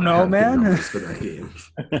ESPN. I don't know, man. For that game.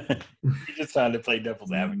 He's just trying to play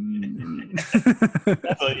devil's advocate.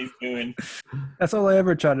 That's what he's doing. That's all I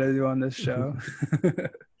ever try to do on this show.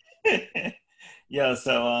 Yeah.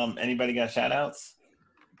 So, anybody got shout outs?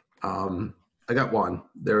 I got one.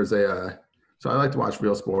 There's so I like to watch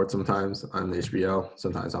Real Sports sometimes on HBO.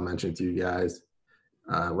 Sometimes I'll mention it to you guys.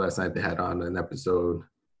 Last night they had on an episode.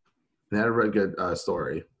 They had a really good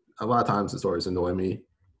story. A lot of times the stories annoy me,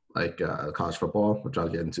 like college football, which I'll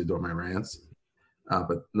get into during my rants.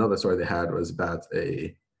 But another story they had was about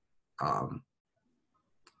I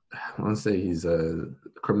want to say he's a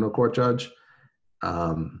criminal court judge,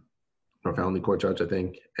 or felony court judge, I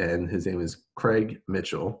think. And his name is Craig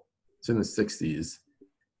Mitchell. He's in his 60s,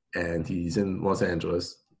 and he's in Los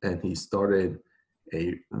Angeles. And he started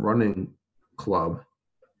a running club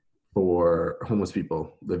for homeless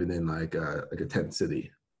people living in like a tent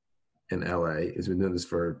city in LA. He's been doing this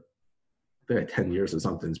for I think like 10 years or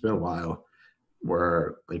something. It's been a while.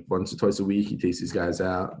 Where like once or twice a week he takes these guys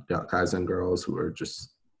out, guys and girls who are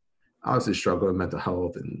just obviously struggling with mental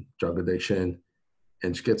health and drug addiction,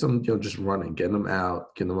 and just gets them, just running, getting them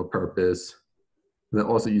out, getting them a purpose. And then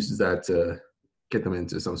also uses that to get them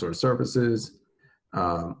into some sort of services.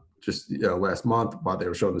 Last month while they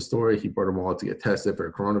were showing the story, he brought them all to get tested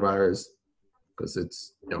for coronavirus because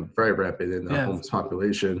it's very rampant in the homeless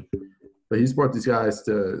population. But he's brought these guys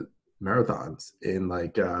to marathons in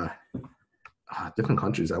like different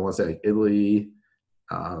countries. I want to say like Italy,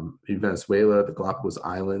 Venezuela, the Galapagos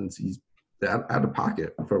Islands. He's out of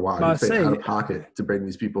pocket for a while. He's out of pocket to bring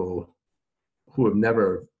these people who have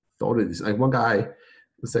never thought of these. Like one guy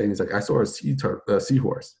was saying, he's like, I saw a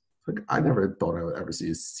seahorse. Like I never thought I would ever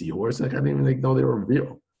see a seahorse. Like I didn't even know they were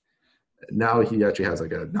real. Now he actually has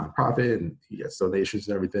like a nonprofit and he gets donations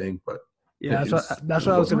and everything. But yeah, that's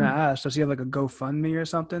what I was gonna ask. Does he have like a GoFundMe or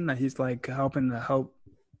something that he's like helping to help?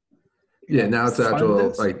 Yeah, now it's an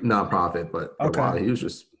actual like nonprofit, but for a while he was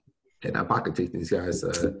just in that pocket taking these guys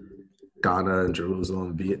to Ghana and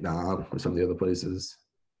Jerusalem, Vietnam, or some of the other places.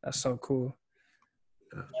 That's so cool.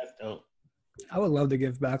 Yeah. That's dope. I would love to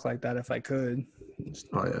give back like that if I could.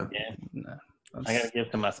 Oh yeah. Yeah. Nah, I gotta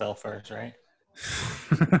give to myself first, right?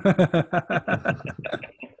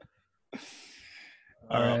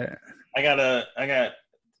 All right. I got a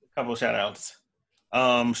couple shout outs.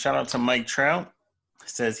 Shout out to Mike Trout.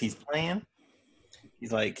 Says he's playing.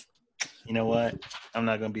 He's like, you know what? I'm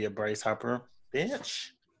not gonna be a Bryce Harper bitch.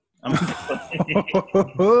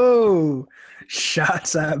 Oh,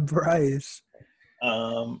 shots at Bryce.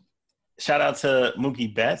 Shout out to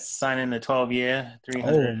Mookie Betts signing a 12-year,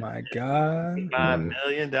 $305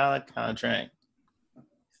 million contract.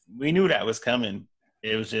 We knew that was coming.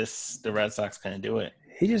 It was just the Red Sox couldn't do it.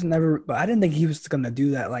 He just never. But I didn't think he was gonna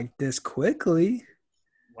do that like this quickly.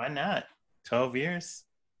 Why not? 12 years,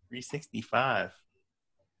 365.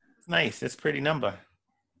 It's nice. It's a pretty number.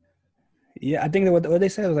 Yeah, I think that what they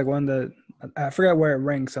said was like one of the. I forgot where it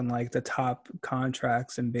ranks on like the top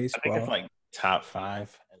contracts in baseball. I think it's like top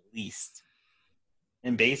 5 at least.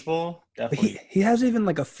 In baseball, definitely. He hasn't even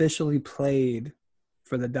like officially played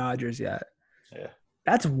for the Dodgers yet. Yeah.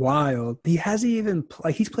 That's wild. He hasn't even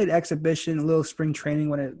he's played exhibition, a little spring training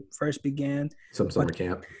when it first began. Some summer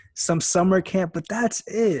camp, but that's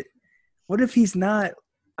it. What if he's not?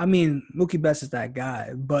 I mean, Mookie Betts is that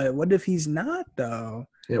guy, but what if he's not though?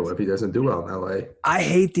 Yeah, what if he doesn't do well in LA? I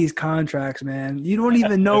hate these contracts, man. You don't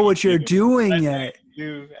even know what you're doing yet.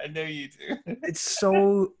 I know you do. It's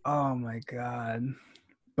so. Oh my god.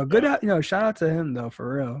 But good, shout out to him though,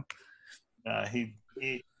 for real. He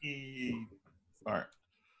smart.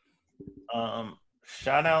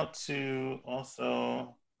 Shout out to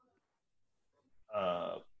also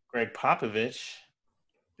Greg Popovich,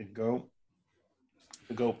 the GOAT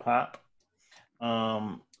Pop,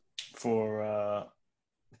 for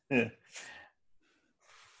I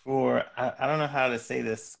don't know how to say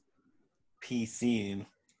this PC,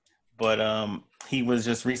 but he was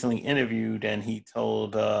just recently interviewed and he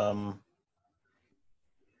told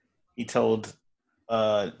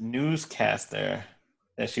a newscaster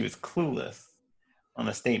that she was clueless on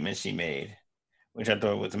a statement she made, which I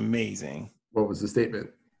thought was amazing. What was the statement?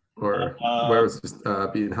 Or where was this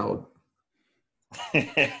being held?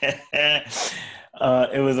 It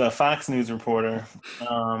was a Fox News reporter.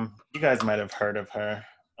 You guys might have heard of her.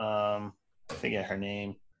 I forget her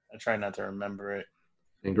name. I try not to remember it.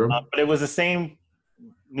 Ingram? But it was the same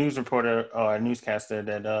news reporter or newscaster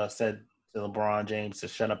that said to LeBron James to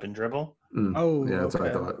shut up and dribble. Oh, yeah, that's what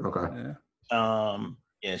I thought. Okay.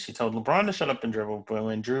 Yeah. She told LeBron to shut up and dribble, but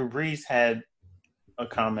when Drew Brees had a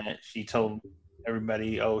comment, she told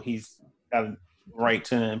everybody, "Oh, he's got a right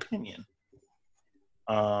to an opinion."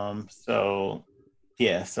 So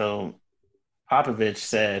Popovich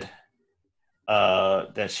said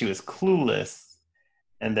that she was clueless,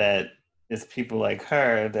 and that it's people like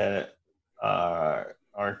her that are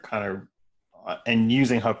kind of and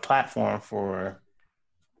using her platform for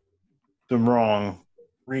the wrong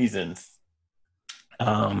reasons.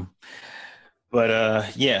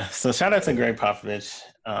 But yeah, so shout out to Greg Popovich,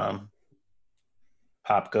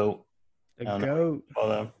 Pop Goat. The I don't know goat. what you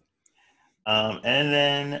call him. And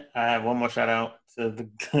then I have one more shout out to the.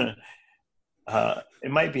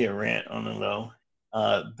 It might be a rant on the low.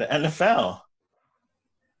 The NFL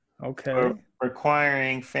Okay. for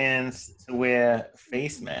requiring fans to wear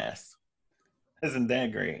face masks. Isn't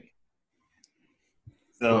that great?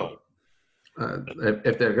 So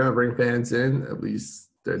If they're gonna bring fans in, at least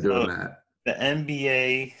they're doing that. the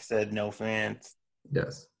NBA said no fans.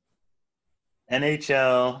 Yes.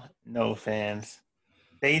 NHL, no fans.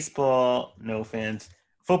 Baseball, no fans.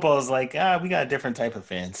 Football is like, we got a different type of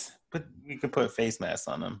fans, but we could put face masks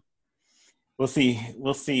on them. We'll see.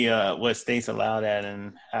 We'll see what states allow that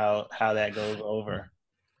and how that goes over.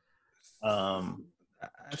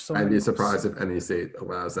 I'd be surprised if any state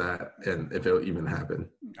allows that, and if it'll even happen.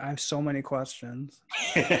 I have so many questions.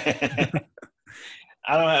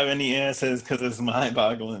 I don't have any answers because it's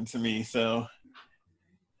mind-boggling to me. So,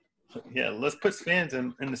 yeah, let's put fans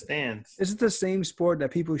in the stands. Is it the same sport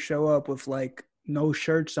that people show up with like no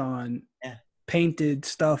shirts on, painted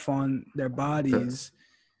stuff on their bodies?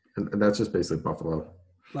 And that's just basically Buffalo.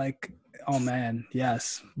 Like, oh man,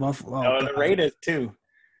 yes, Buffalo. Oh, the Raiders too.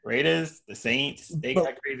 Raiders, the Saints, they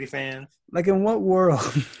got crazy fans. Like, in what world?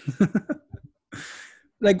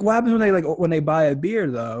 Like, what happens when they buy a beer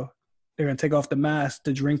though? They're gonna take off the mask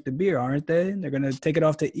to drink the beer, aren't they? They're gonna take it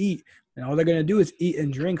off to eat, and all they're gonna do is eat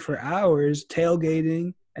and drink for hours,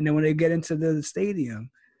 tailgating, and then when they get into the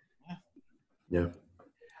stadium. Yeah.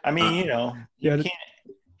 I mean, you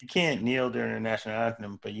can't kneel during the national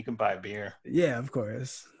anthem, but you can buy beer. Yeah, of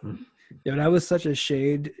course. Yo, that was such a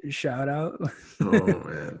shade shout out. Oh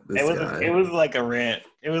man, it was like a rant.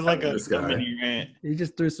 It was like a mini rant. He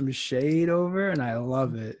just threw some shade over, and I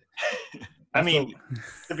love it. I mean,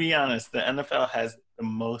 to be honest, the NFL has the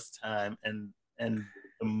most time and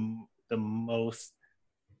the most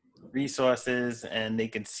resources, and they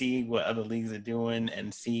can see what other leagues are doing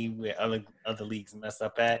and see where other leagues mess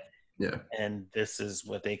up at. Yeah. And this is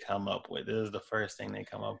what they come up with. This is the first thing they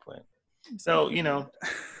come up with. So,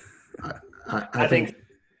 I think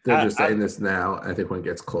they're just saying this now. I think when it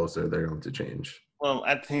gets closer, they're going to change. Well,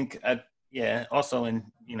 I think, also in,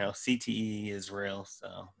 CTE is real,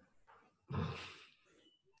 so.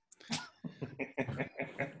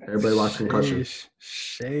 Everybody watch Concussion.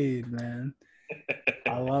 Shade, man.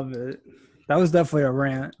 I love it. That was definitely a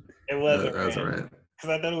rant. It was a rant. Because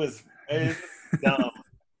I thought it was dumb.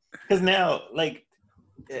 Because now,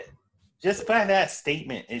 just by that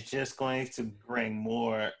statement, it's just going to bring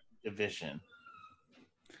more division.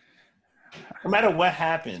 No matter what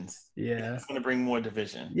happens, it's going to bring more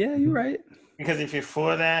division. Yeah, you're right. Because if you're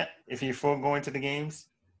for that, if you're for going to the games,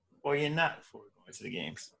 or you're not for going to the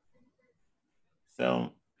games.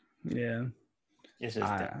 So, yeah. It's just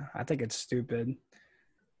I think it's stupid.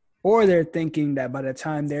 Or they're thinking that by the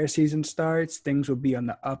time their season starts, things will be on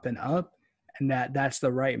the up and up, and that's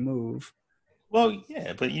the right move. Well,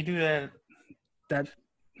 yeah, but you do that.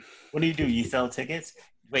 What do? You sell tickets?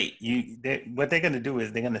 Wait, what they're going to do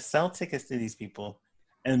is they're going to sell tickets to these people,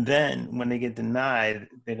 and then when they get denied,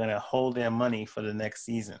 they're going to hold their money for the next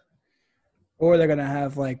season. Or they're going to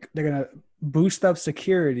have they're going to boost up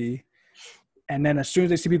security, and then as soon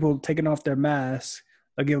as they see people taking off their masks,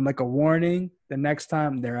 they'll give them a warning. The next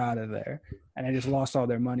time they're out of there, and they just lost all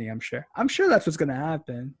their money. I'm sure that's what's going to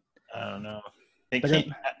happen. I don't know. I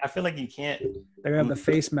feel like you can't. They're gonna have the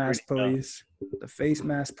face mask police. The face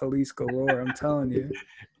mask police galore. I'm telling you.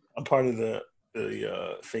 I'm part of the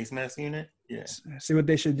face mask unit. Yeah. See what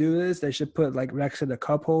they should do is they should put next to the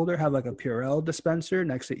cup holder, have a Purell dispenser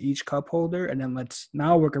next to each cup holder, and then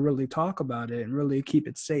now we can really talk about it and really keep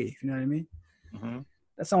it safe. You know what I mean? Mm-hmm.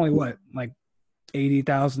 That's only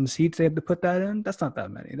 80,000 seats they have to put that in. That's not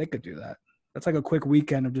that many. They could do that. That's a quick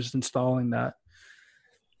weekend of just installing that.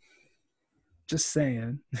 Just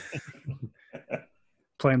saying.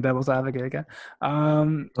 Playing devil's advocate again.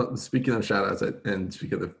 Speaking of shout outs and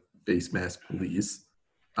speaking of the face mask police,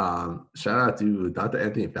 shout out to Dr.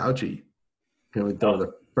 Anthony Fauci. Can throw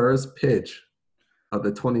the first pitch of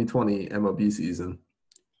the 2020 MLB season?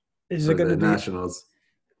 Is it going to be Nationals?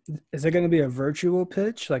 Is it going to be a virtual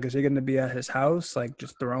pitch? Is he going to be at his house,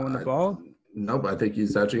 just throwing the ball? No, but I think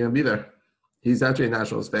he's actually going to be there. He's actually a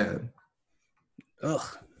Nationals fan.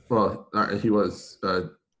 Ugh. Well, he was. I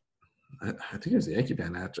think he was a Yankee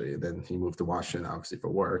fan actually. Then he moved to Washington, obviously for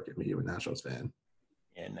work, and he was a Nationals fan.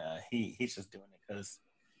 And he's just doing it because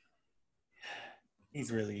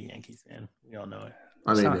he's really a Yankees fan. We all know it.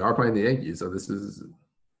 I mean, they are playing the Yankees, so this is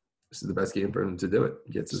the best game for him to do it.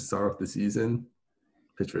 He gets to start off the season,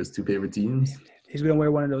 pitch for his two favorite teams. He's gonna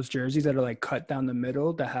wear one of those jerseys that are like cut down the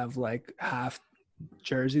middle that have like half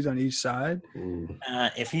jerseys on each side. Ooh.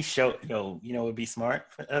 If he showed, you know, it would be smart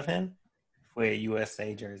of him wear a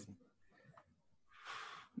USA jersey.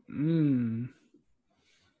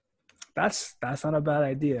 That's not a bad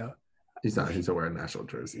idea. He's not. He's gonna wear a national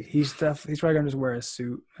jersey. He's probably gonna just wear a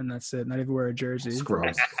suit and that's it. Not even wear a jersey.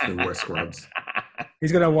 Scrubs. He's gonna wear scrubs.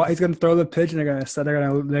 He's gonna throw the pitch and they're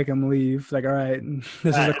gonna make him leave. Like, all right,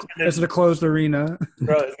 this is a closed arena.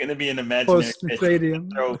 Bro, it's gonna be an imaginary Closed pitch. stadium.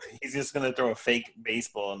 He's just gonna throw a fake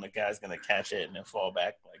baseball and the guy's gonna catch it and then fall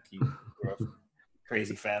back like he threw a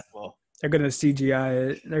crazy fastball. They're gonna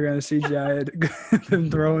CGI it. They're gonna CGI it.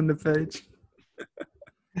 Them throwing the pitch.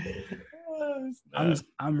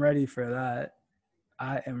 I'm ready for that.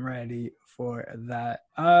 I am ready for that.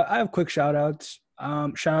 I have quick shout outs.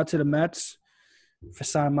 Shout out to the Mets for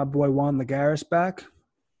signing my boy Juan Lagares back,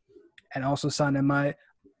 and also signing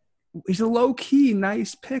he's a low key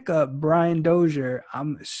nice pickup, Brian Dozier.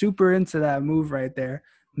 I'm super into that move right there.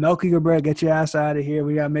 Melky Cabrera, get your ass out of here.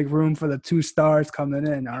 We gotta make room for the 2 stars coming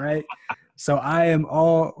in. All right. So I am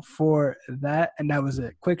all for that, and that was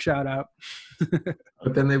it. Quick shout out.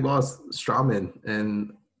 But then they lost Strawman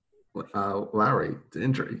and Lowry to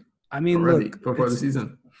injury. I mean, already, look, before the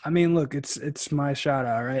season. I mean, look, it's my shout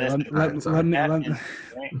out, right? Let me,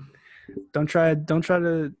 don't try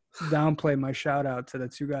to downplay my shout out to the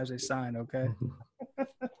 2 guys they signed, okay?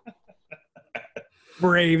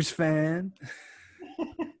 Braves fan.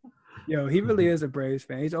 Yo, he really is a Braves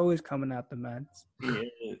fan. He's always coming at the Mets. He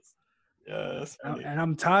is. Yes. And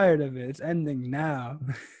I'm tired of it. It's ending now.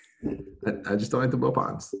 I just don't like the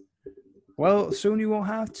Wilpons. Well, soon you won't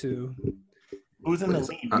have to. Who's in the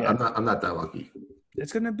lead? I'm not that lucky.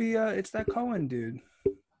 It's gonna be it's that Cohen dude.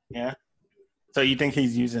 Yeah. So you think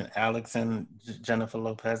he's using Alex and Jennifer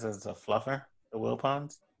Lopez as a fluffer, the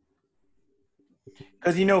Wilpons?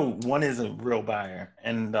 Because one is a real buyer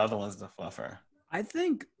and the other one's the fluffer. I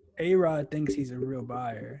think A-Rod thinks he's a real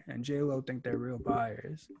buyer, and J-Lo think they're real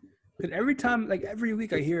buyers. Because every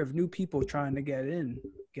week, I hear of new people trying to get in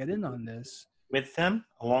on this. With them,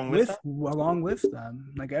 along with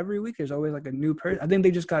them. Like every week, there's always like a new person. I think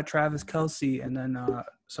they just got Travis Kelce and then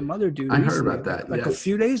some other dude. I heard about that. Like a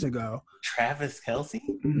few days ago. Travis Kelce?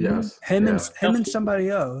 Mm-hmm. Yes. Him and somebody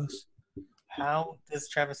else. How does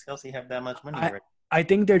Travis Kelce have that much money? I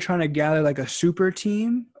think they're trying to gather like a super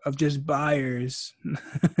team of just buyers.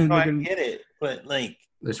 No, I get it, but like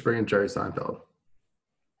they should bring in Jerry Seinfeld.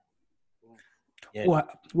 Yeah.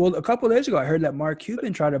 Well, a couple of days ago, I heard that Mark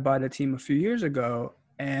Cuban tried to buy the team a few years ago,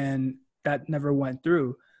 and that never went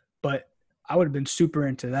through. But I would have been super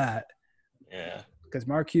into that. Yeah. Because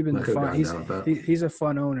Mark Cuban's fun. He's a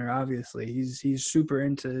fun owner. Obviously, he's super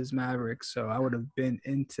into his Mavericks, so I would have been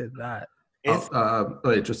into that. Just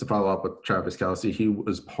to follow up with Travis Kelce, he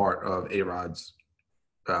was part of A-Rod's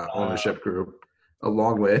ownership group,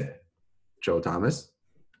 along with Joe Thomas,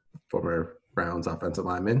 former Browns offensive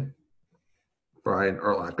lineman, Brian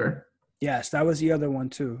Urlacher. Yes, that was the other one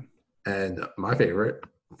too. And my favorite,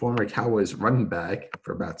 former Cowboys running back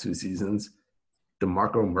for about 2 seasons,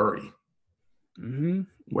 DeMarco Murray. Mm-hmm.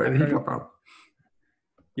 Where did he come from?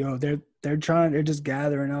 Yo, they're just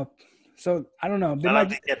gathering up. So I don't know. They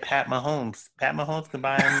might get Pat Mahomes. Pat Mahomes could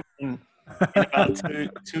buy him in about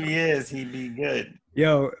 2 years. He'd be good.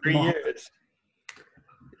 Yo, 3 years.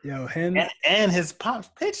 Yo, him and his pops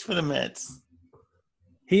pitched for the Mets.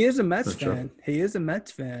 He is a Mets fan. He is a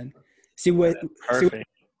Mets fan. See what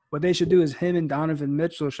they should do is him and Donovan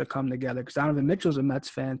Mitchell should come together because Donovan Mitchell's a Mets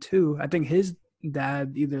fan too. I think his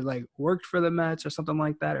dad either like worked for the Mets or something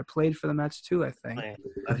like that, or played for the Mets too. I think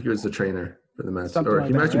he was the trainer for the Mets, something or like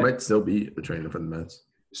he that, actually right? might still be a trainer for the Mets.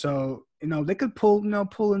 So they could pull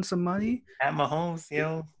in some money. At Mahomes,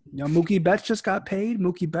 Mookie Betts just got paid.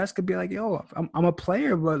 Mookie Betts could be like, yo, I'm a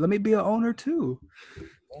player, but let me be an owner too.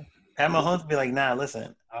 Pat Mahomes be like, nah,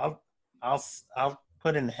 listen, I'll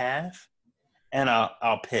put in half, and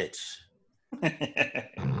I'll pitch.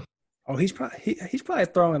 Oh, he's probably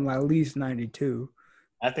throwing at least 92.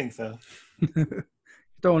 I think so.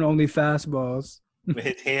 Throwing only fastballs. With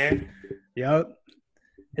his hair. Yep.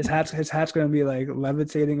 His hat's gonna be like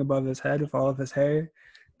levitating above his head with all of his hair.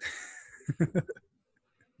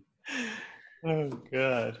 Oh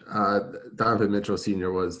God. Donovan Mitchell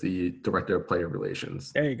Sr. was the director of player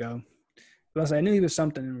relations. There you go. Plus, I knew he was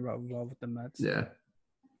something involved with the Mets. Yeah.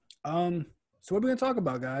 So what are we gonna talk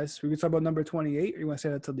about, guys? We can talk about number 28, or you want to say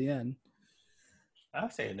that till the end? I'll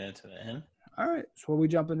say that to the end. All right. So what are we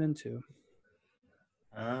jumping into?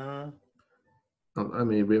 I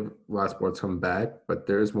mean, we have a lot of sports coming back, but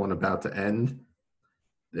there's one about to end,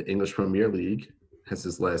 the English Premier League. has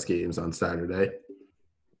his last games on Saturday.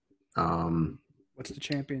 What's the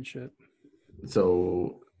championship?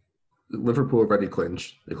 So Liverpool already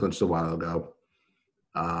clinched. They clinched a while ago.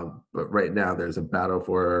 But right now there's a battle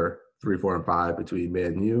for 3, 4, and 5 between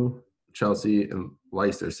Man U, Chelsea, and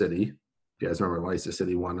Leicester City. If you guys remember, Leicester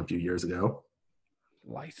City won a few years ago.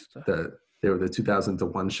 Leicester. They were the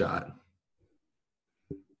 2000-1 shot.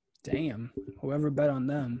 Damn. Whoever bet on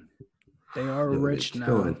them, they are rich now.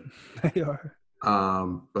 Killing. They are.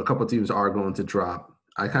 A couple teams are going to drop.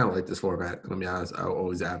 I kind of like this format. To be honest, I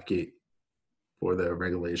always advocate for the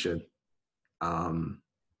regulation.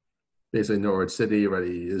 Basically, Norwich City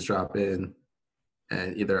already is dropping,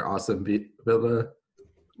 and either Aston Villa,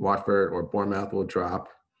 Watford, or Bournemouth will drop.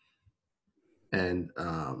 And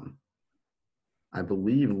I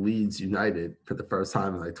believe Leeds United, for the first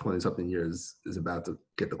time in like 20-something years, is about to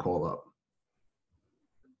get the call up.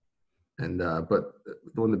 And but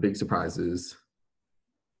one of the big surprises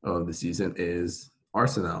of the season is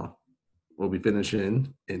Arsenal will be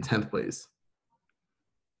finishing in 10th place.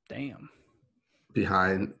 Damn.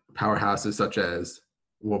 Behind powerhouses such as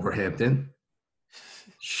Wolverhampton,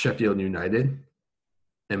 Sheffield United,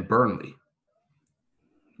 and Burnley.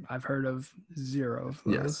 I've heard of 0 of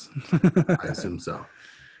those. Yes, I assume so.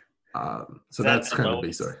 So that's kind of a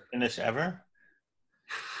big story. Finish ever?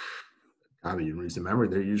 I mean, in recent memory,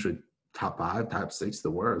 they're usually top 5, top 6, the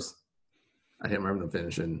worst. I can't remember them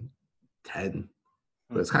finishing 10.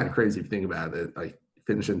 But it's kind of crazy if you think about it. Like,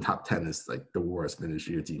 finishing top 10 is like the worst finish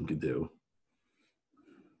your team could do.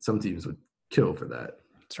 Some teams would kill for that.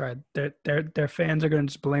 That's right. Their fans are going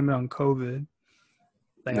to just blame it on COVID.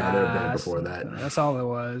 Like, No, they were bad before that. That's all it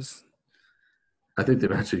was. I think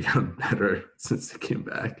they've actually gotten better since they came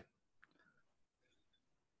back.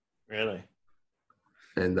 Really?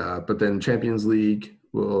 And but then Champions League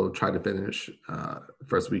will try to finish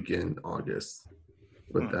first week in August.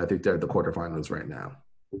 But I think they're at the quarterfinals right now.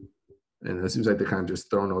 And it seems like they're kind of just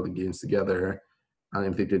throwing all the games together. I don't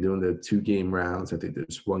even think they're doing the 2-game rounds. I think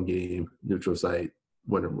there's 1 game, neutral site,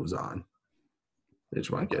 winner moves on. They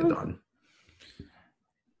just want to get it done.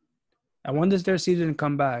 And when does their season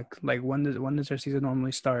come back? Like, when does their season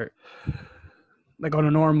normally start? Like, on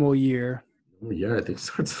a normal year? Yeah, I think it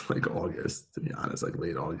starts like August, to be honest, like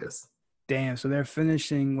late August. Damn, so they're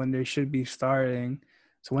finishing when they should be starting.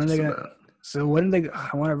 So when are they going to – so when are they –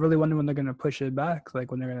 I really wonder when they're going to push it back,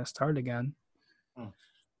 like when they're going to start again.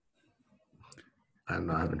 I don't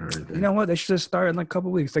know. I haven't heard anything. You know what? They should just start in like a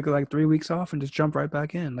couple weeks. Take like 3 weeks off and just jump right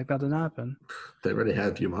back in. Like nothing happened. They already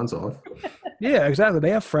had a few months off. Yeah, exactly.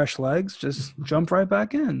 They have fresh legs. Just jump right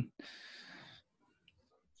back in.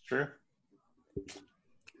 True.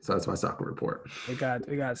 So that's my soccer report. We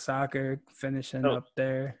got soccer finishing up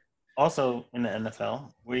there. Also in the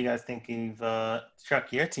NFL, what do you guys think you've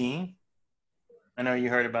struck your team? I know you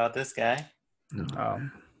heard about this guy.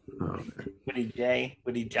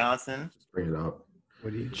 Woody Johnson. Just bring it up.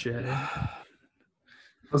 Woody J. I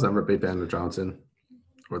was never a big fan of Johnson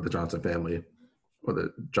or the Johnson family or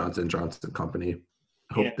the Johnson Company.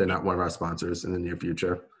 I hope they're not one of our sponsors in the near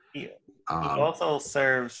future. He also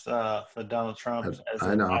serves for Donald Trump as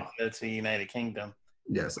an ambassador to the United Kingdom.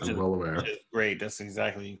 Yes, I'm well aware. Which is great. That's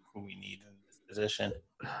exactly who we need in this position.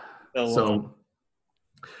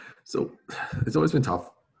 So it's always been tough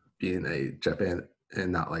being a Jet fan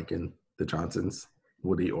and not liking the Johnsons,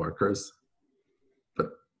 Woody or Chris. But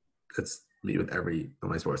that's me with every of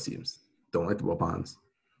my sports teams. Don't like the Wilpons.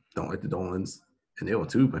 Don't like the Dolans. And they own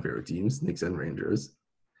 2 of my favorite teams, Knicks and Rangers.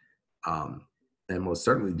 And most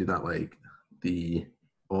certainly do not like the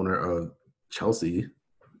owner of Chelsea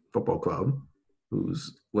Football Club,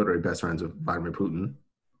 who's literally best friends with Vladimir Putin.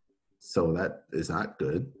 So that is not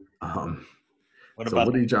good. What about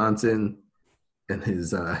Woody Johnson and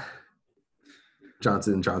his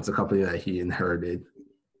Johnson company that he inherited.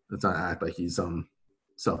 Let's not act like he's some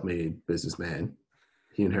self-made businessman.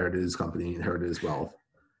 He inherited his company, inherited his wealth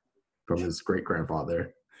from his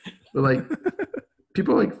great-grandfather. But like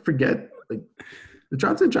people like forget, like the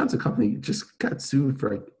Johnson company just got sued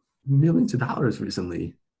for like millions of dollars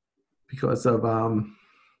recently because of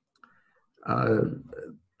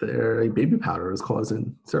their baby powder is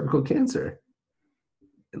causing cervical cancer.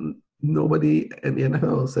 And nobody in the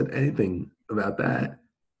NFL said anything about that.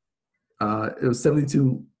 It was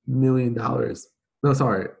 $72 million. No,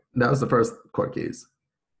 sorry. That was the first court case.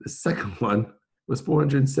 The second one was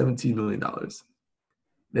 $417 million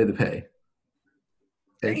they had to pay.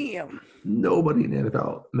 And damn. Nobody in the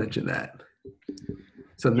NFL mentioned that.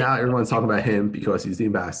 So now everyone's talking about him because he's the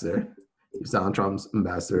ambassador. He's Donald Trump's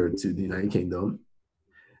ambassador to the United Kingdom.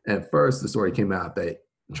 And first, the story came out that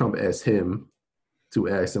Trump asked him to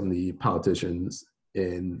ask some of the politicians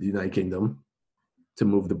in the United Kingdom to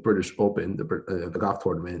move the British Open, the golf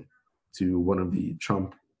tournament, to one of the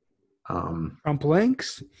Trump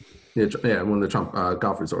Links. Yeah, one of the Trump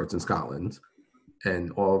golf resorts in Scotland,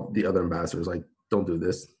 and all the other ambassadors like, don't do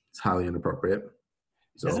this. It's highly inappropriate.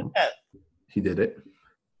 So he did it.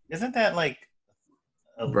 Isn't that like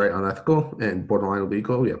very unethical and borderline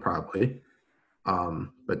illegal? Yeah, probably.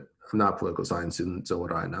 But I'm not a political science student, so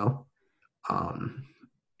what do I know?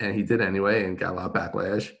 And he did anyway and got a lot of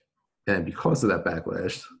backlash. And because of that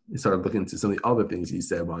backlash, he started looking into some of the other things he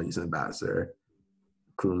said while he's an ambassador,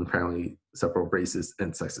 including apparently several racist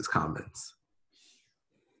and sexist comments,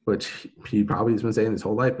 which he probably has been saying his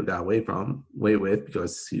whole life, but got away with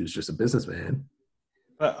because he was just a businessman.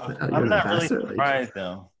 But I'm not really surprised,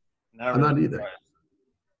 though. I'm not either.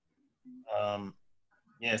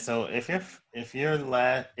 Yeah. So if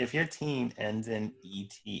your team ends in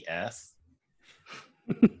ETS,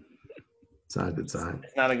 it's not a good sign.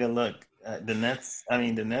 It's not a good look. The Nets.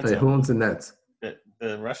 Hey, who owns the Nets?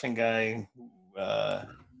 The Russian guy.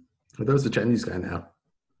 There's the Chinese guy now.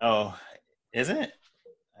 Oh, is it?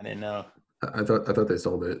 I didn't know. I thought they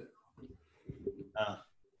sold it. Oh.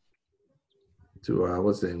 To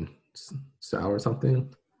what's his name? Sao or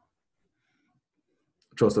something?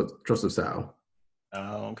 Joseph Sao.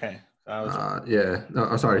 Oh, okay. Yeah. No,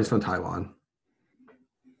 I'm sorry. He's from Taiwan.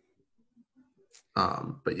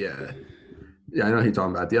 But yeah, I know he's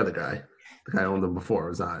talking about the other guy. The guy who owned them before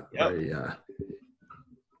was not very high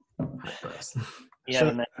price. He had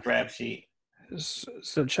a nice grab sheet.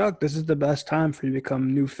 So Chuck, this is the best time for you to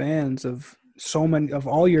become new fans of so many of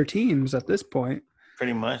all your teams at this point.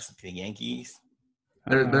 Pretty much the Yankees.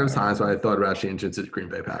 There's times when I thought about changing to the Green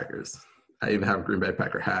Bay Packers. I even have a Green Bay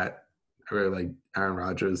Packer hat. I really like Aaron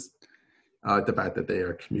Rodgers. I like the fact that they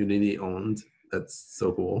are community owned. That's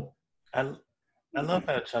so cool. I love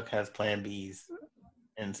how Chuck has plan Bs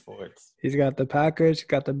in sports. He's got the Packers, he's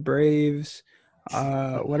got the Braves.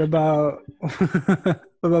 What about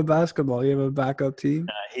basketball? You have a backup team?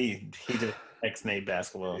 He just ex-Nate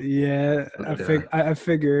basketball. Yeah, I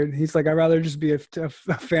figured. He's like, I'd rather just be a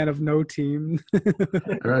fan of no team.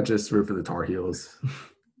 I'd rather just root for the Tar Heels.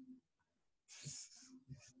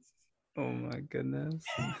 Oh my goodness.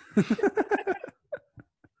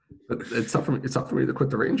 But it's tough for me to quit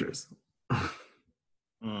the Rangers.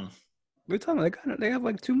 We're talking about they have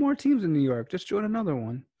like 2 more teams in New York. Just join another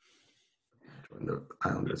one. Join the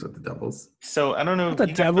Islanders with the Devils. So I don't know. Not the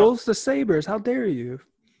Devils, the Sabres. How dare you?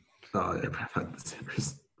 Oh yeah, the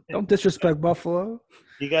Sabres. Don't disrespect Buffalo.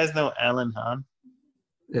 You guys know Alan Hahn?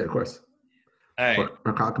 Yeah, of course. All right.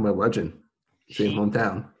 Rakakama legend. Same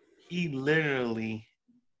hometown. He literally,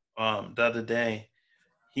 the other day,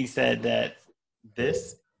 he said that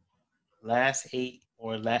this last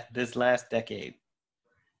decade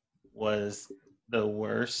was the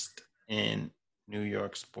worst in New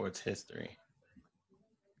York sports history.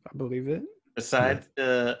 I believe it. Besides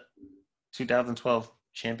the 2012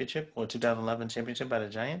 championship or 2011 championship by the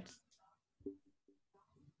Giants.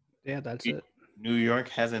 Yeah, that's it. New York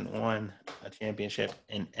hasn't won a championship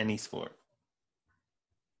in any sport.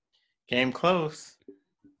 Came close,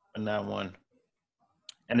 but not won.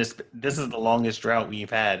 And this is the longest drought we've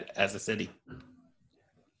had as a city.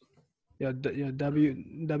 Yeah,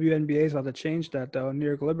 WNBA is about to change that though. New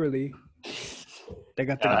York Liberty, they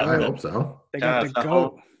got the I goat. hope so. They got the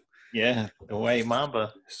goat. Yeah, the white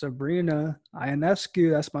mamba. Sabrina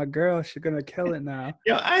Ionescu, that's my girl. She's gonna kill it now.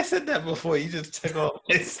 Yo, I said that before. You just took off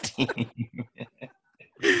his team.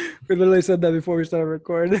 We literally said that before we started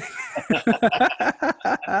recording.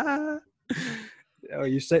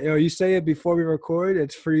 You say it before we record.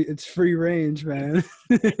 It's free range, man.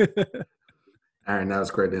 Aaron, that was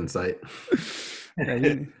great insight.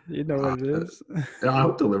 Yeah, you know what it is. I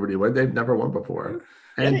hope the Liberty win. They've never won before.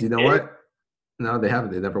 And you know what? No, they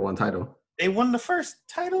haven't. They never won a title. They won the first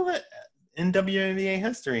title in WNBA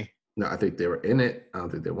history. No, I think they were in it. I don't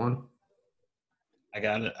think they won. I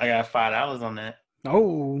got $5 on that.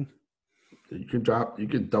 Oh. You could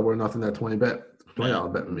double or nothing that $20 bet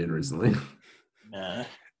we made recently. Nah.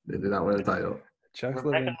 They did not win a title. Chuck's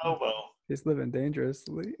he's living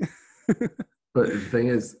dangerously. But the thing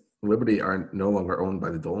is, Liberty are no longer owned by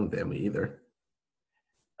the Dolan family either.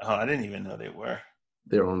 Oh, I didn't even know they were.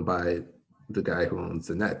 They're owned by the guy who owns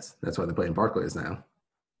the Nets. That's why they're playing Barclays now.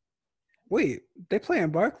 Wait, they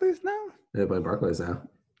playing Barclays now? They're playing Barclays now.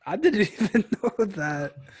 I didn't even know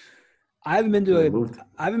that. I haven't been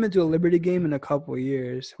to a Liberty game in a couple of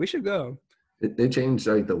years. We should go. They changed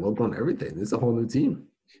like the logo and everything. It's a whole new team.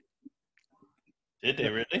 Did they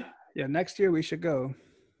really? Yeah, next year we should go.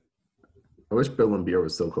 I wish Bill Laimbeer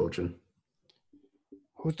was still coaching.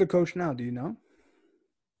 Who's the coach now? Do you know?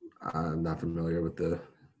 I'm not familiar with the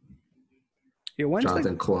when's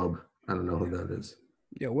Jonathan Club. I don't know who that is.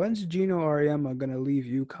 When's Gino Auriemma gonna leave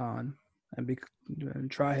UConn and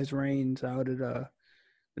try his reins out at the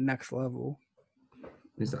next level?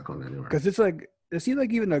 He's not going anywhere. Because it's like, is he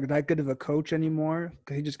like even that good of a coach anymore?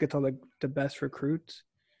 Because he just gets all the best recruits.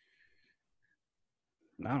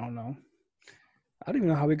 I don't know. I don't even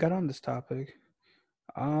know how we got on this topic.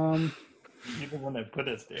 You're the one that put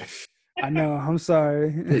us there. I know. I'm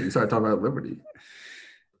sorry. Hey, you started talking about Liberty.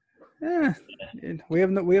 Yeah, we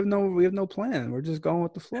have no plan. We're just going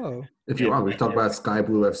with the flow. If you want, we can talk about Sky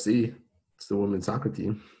Blue FC. It's the women's soccer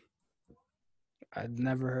team. I'd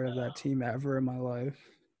never heard of that team ever in my life.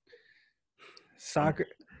 Soccer.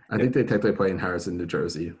 I think they technically play in Harrison, New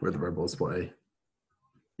Jersey, where the Rebels play.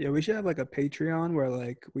 Yeah, we should have like a Patreon where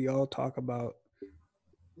like we all talk about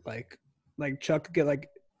like Chuck could get like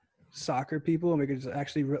soccer people and we could just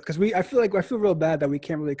actually because I feel real bad that we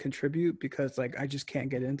can't really contribute because like I just can't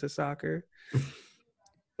get into soccer.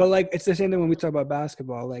 But like it's the same thing when we talk about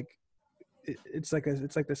basketball. Like it's like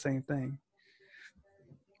the same thing.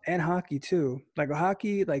 And hockey too. Like a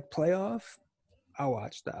hockey like playoff, I'll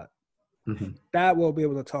watch that. Mm-hmm. That we'll be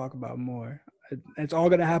able to talk about more. It's all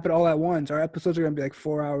gonna happen all at once. Our episodes are gonna be like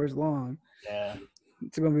 4 hours long. Yeah,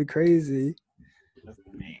 it's gonna be crazy. That's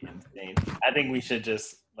gonna be insane. I think we should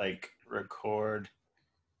just like record.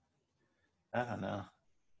 I don't know.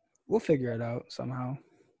 We'll figure it out somehow.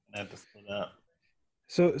 Have to split up.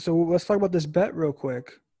 So let's talk about this bet real quick.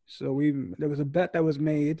 So there was a bet that was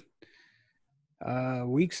made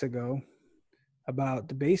weeks ago about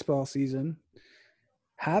the baseball season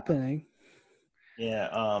happening. Yeah.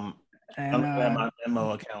 And I'm looking at my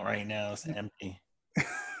Venmo account right now. It's empty.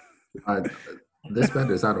 This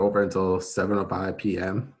bet is not over until 7:05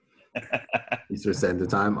 p.m. Eastern Standard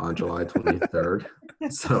Time on July 23rd.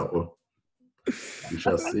 So we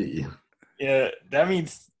shall see. Yeah, that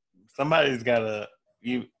means somebody's got to.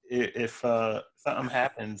 If something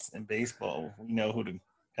happens in baseball, we know who to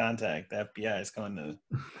contact. The FBI is going to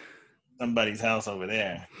somebody's house over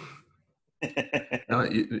there.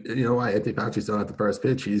 You know why Anthony Fauci's still at the first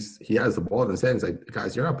pitch? He has the ball in his hand. He's like,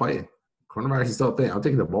 guys, you're not playing. Coronavirus is still a thing. I'm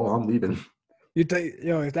taking the ball. I'm leaving. You think,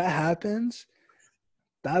 if that happens,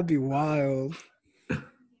 that'd be wild.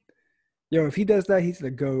 If he does that, he's the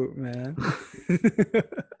GOAT, man.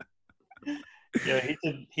 Yeah,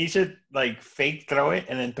 he should like fake throw it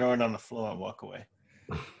and then throw it on the floor and walk away.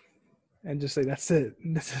 And just say, that's it.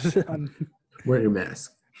 This is it. Wear your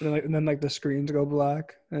mask. And then the screens go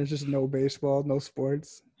black and it's just no baseball, no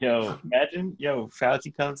sports. Imagine,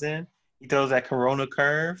 Fauci comes in, he throws that Corona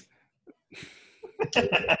curve.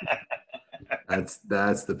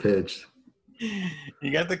 That's the pitch.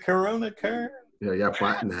 You got the Corona curve? Yeah,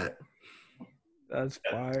 flatten that. That's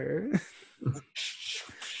fire.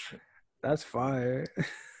 That's fire.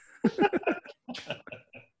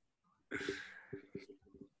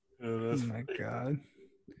 Oh my God.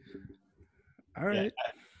 All right. Yeah,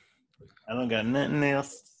 I don't got nothing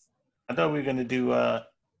else. I thought we were gonna do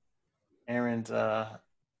Aaron's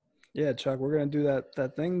Yeah, Chuck, we're gonna do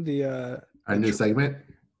that thing, our new segment.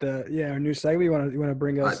 Our new segment. You wanna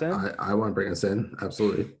bring us in? I want to bring us in,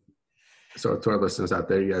 absolutely. So to our listeners out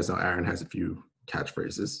there, you guys know Aaron has a few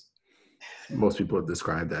catchphrases. Most people have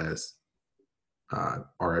described as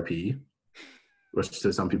RIP, which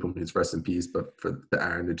to some people means rest in peace, but for the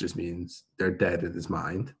Aaron, it just means they're dead in his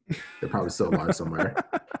mind. They're probably still alive somewhere.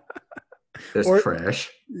 There's trash,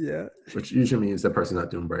 which usually means the person's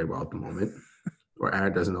not doing very well at the moment, or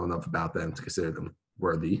Aaron doesn't know enough about them to consider them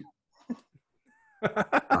worthy.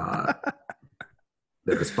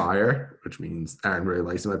 There's fire, which means Aaron really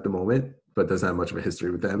likes them at the moment, but doesn't have much of a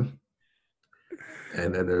history with them.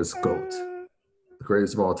 And then there's GOAT, the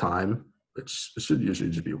greatest of all time, which should usually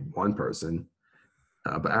just be one person.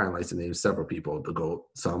 But Aaron likes to name several people the GOAT,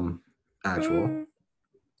 some actual,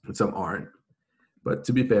 and some aren't. But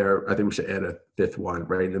to be fair, I think we should add a fifth one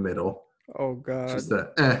right in the middle. Oh, God. Just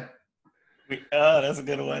the that's a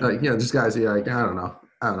good one. Just guys, I don't know.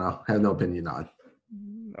 Have no opinion on.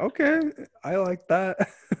 Okay. I like that.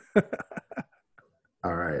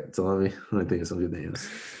 All right. So let me think of some good names.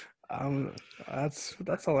 That's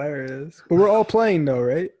hilarious. But we're all playing though,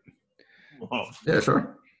 right? Whoa. Yeah,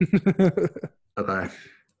 sure. Okay.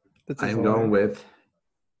 I am going with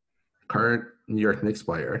current New York Knicks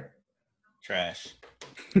player. Trash.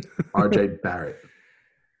 RJ Barrett.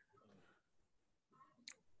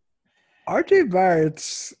 RJ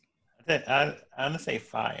Barrett's. I'm gonna say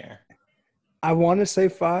fire. I want to say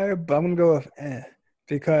fire, but I'm gonna go with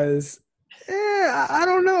because I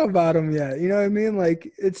don't know about him yet. You know what I mean?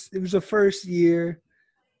 Like it was the first year.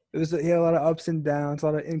 He had a lot of ups and downs, a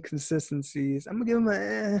lot of inconsistencies. I'm gonna give him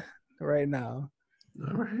a right now.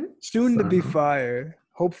 All right. Soon to be So, fire.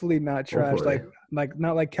 Hopefully not trash. hopefully. Like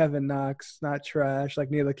not like Kevin Knox, not trash. Like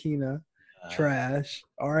Ntilikina, trash.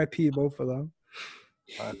 R.I.P. both of them.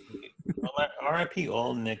 RIP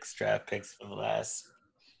all Knicks draft picks for the last,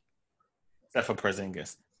 except for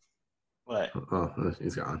Porzingis. But Oh,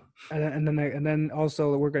 he's gone. And then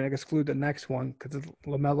also we're gonna exclude the next one because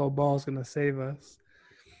LaMelo Ball is gonna save us.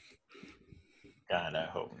 God, I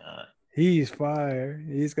hope not. He's fire.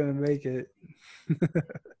 He's gonna make it.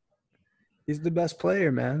 He's the best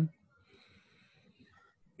player, man.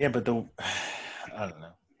 Yeah, but I don't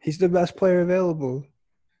know. He's the best player available.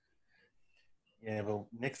 Yeah, but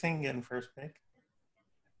Knicks ain't getting first pick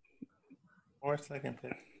or second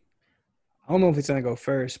pick. I don't know if he's gonna go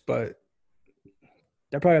first, but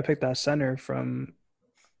they're probably gonna pick that center from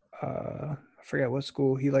I forget what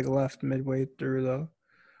school. He left midway through though.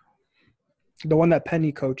 The one that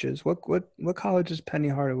Penny coaches. What college does Penny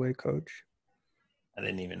Hardaway coach? I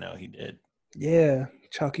didn't even know he did. Yeah,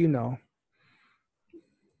 Chuck, you know.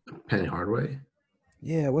 Penny Hardaway.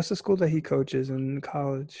 Yeah, what's the school that he coaches in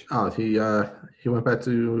college? Oh, he went back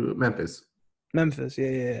to Memphis. Memphis,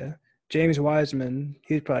 yeah. James Wiseman,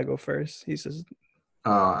 he'd probably go first. He says.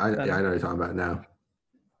 I know what you're talking about now.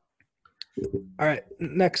 All right,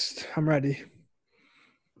 next, I'm ready.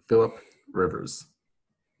 Philip Rivers.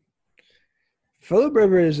 Philip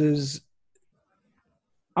Rivers is,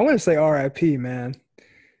 I'm gonna say RIP, man.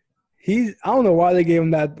 I don't know why they gave him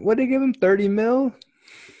that. What did they give him? 30 mil?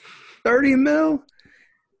 30 mil?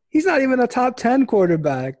 He's not even a top 10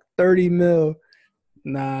 quarterback. 30 mil.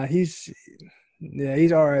 Nah, he's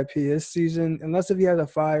RIP. This season, unless if he has a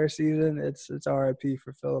fire season, it's RIP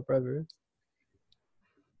for Philip Rivers.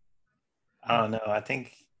 I don't know. I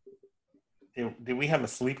think did we have a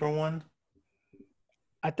sleeper one?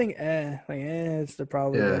 I think it's the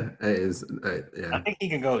problem. Yeah, it is. Yeah. I think he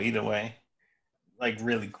can go either way, like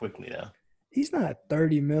really quickly though. He's not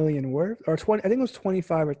 30 million worth, or 20. I think it was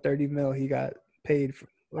 25 or 30 mil he got paid for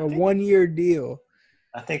a 1 year deal.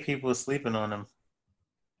 I think people are sleeping on him.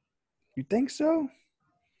 You think so?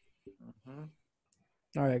 Mm-hmm.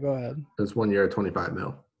 All right, go ahead. It's 1 year, 25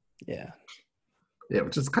 mil. Yeah. Yeah,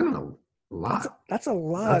 which is kind of a lot. That's a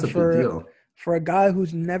lot. That's a big deal for a guy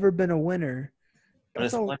who's never been a winner. But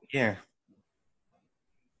it's 1 year.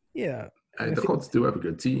 Yeah. The Colts do have a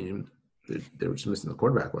good team. They were just missing the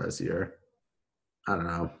quarterback last year. I don't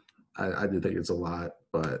know. I do think it's a lot,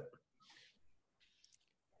 but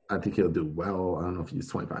I think he'll do well. I don't know if he's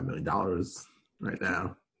 $25 million right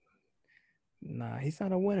now. Nah, he's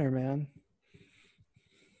not a winner, man.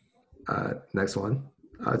 Next one.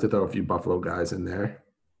 I have to throw a few Buffalo guys in there.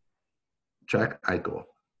 Jack Eichel.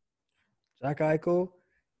 Jack Eichel,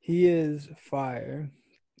 he is fire.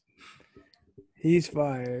 He's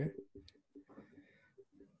fire.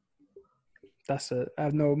 That's it. I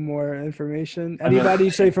have no more information. Anybody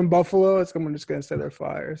say from Buffalo, I'm just gonna say they're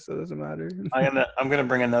fire, so it doesn't matter. I'm gonna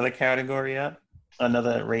bring another category up,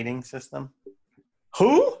 another rating system.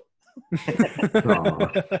 Who?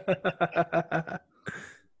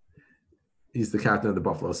 He's the captain of the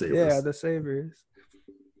Buffalo Sabres. Yeah, the Sabres.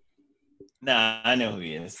 Nah, I know who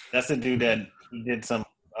he is. That's the dude that he did some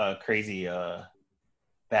crazy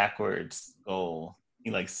backwards goal.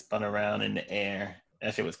 He spun around in the air.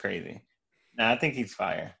 That shit was crazy. Nah, I think he's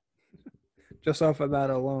fire. Just off of that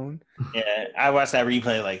alone. Yeah, I watched that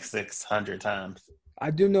replay 600 times.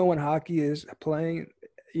 I do know when hockey is playing,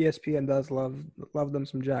 ESPN does love them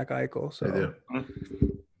some Jack Eichel. So they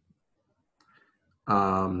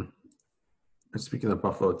do. Speaking of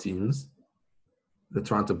Buffalo teams, the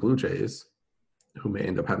Toronto Blue Jays, who may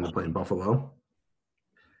end up having to play in Buffalo.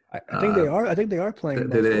 I think they are. I think they are playing.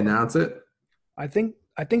 Did they announce it? I think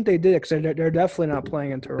they did, because they're definitely not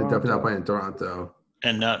playing in Toronto. They're definitely not playing in Toronto.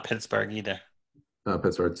 And not Pittsburgh either.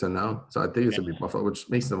 Pittsburgh said no. So I think it's going to be Buffalo, which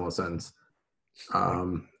makes the most sense.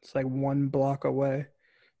 It's like 1 block away.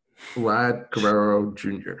 Vlad Guerrero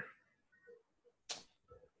Jr.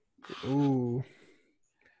 Ooh.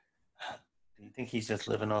 Do you think he's just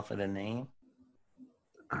living off of the name?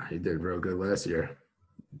 He did real good last year.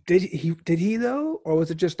 Did he though? Or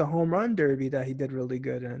was it just the home run derby that he did really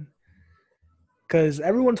good in? Because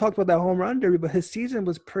everyone talked about that home run derby, but his season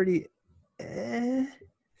was pretty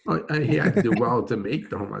Well, he had to do well to make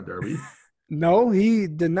the home run derby. No, he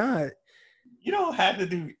did not. You don't have to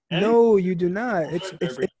do anything. No, you do not. It's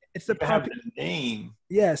the name.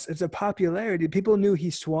 Yes, it's a popularity. People knew he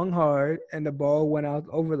swung hard and the ball went out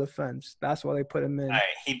over the fence. That's why they put him in. All right,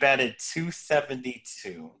 he batted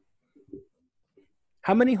 .272.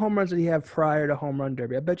 How many home runs did he have prior to home run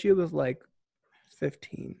derby? I bet you it was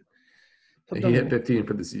 15. He hit 15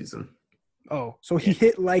 for the season. Oh, so he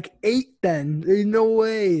hit like 8 then. There's no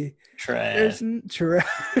way. Trash. There's trash.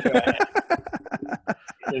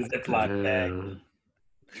 His Ziploc bag. Damn.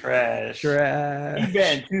 Trash. Trash.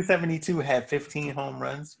 E-Ben 272 had 15 home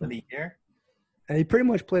runs for the year. And he pretty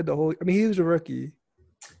much played the whole. I mean, he was a rookie.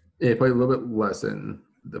 Yeah, he played a little bit less than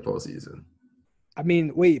the full season. I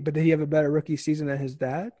mean, wait, but did he have a better rookie season than his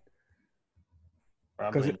dad?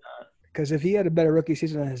 Probably not. Because if he had a better rookie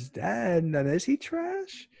season than his dad, then is he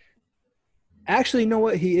trash? Actually, you know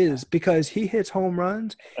what? He is, because he hits home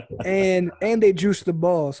runs and they juice the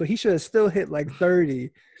ball. So he should have still hit like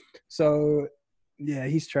 30. So, yeah,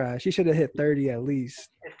 he's trash. He should have hit 30 at least.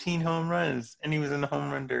 15 home runs, and he was in the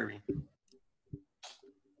home run derby.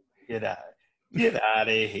 Get out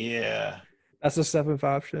of here. That's the 7th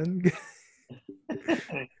option.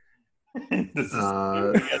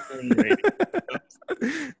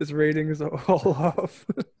 This rating is all off.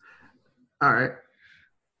 All right.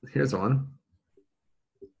 Here's one.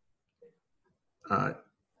 Hold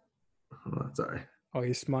on, sorry. Oh,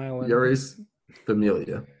 he's smiling. Jeurys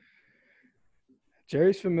Familia.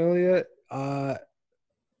 Jeurys Familia,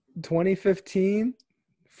 2015,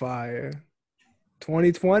 fire.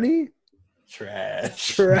 2020,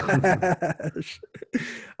 Trash.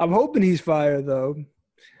 I'm hoping he's fire though.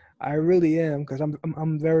 I really am, because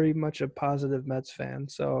I'm very much a positive Mets fan.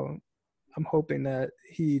 So I'm hoping that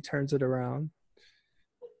he turns it around.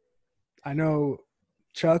 I know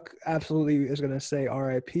Chuck absolutely is going to say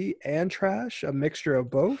RIP and trash, a mixture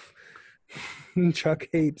of both. Chuck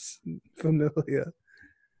hates Familia.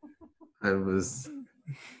 I was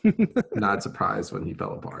not surprised when he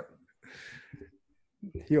fell apart.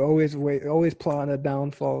 He always plotting a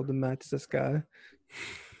downfall of the Mets, this guy.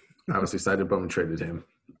 I was excited when we traded him.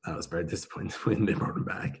 I was very disappointed when they brought him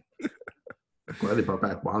back. Glad they brought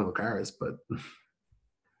back Juan Lagares, but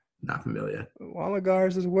not Familia. Juan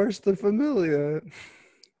Lagares is worse than Familia.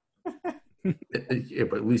 Yeah,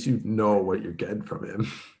 but at least you know what you're getting from him.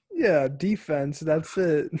 Yeah, defense. That's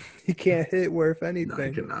it. He can't hit worth anything. No,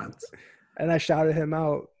 he cannot. And I shouted him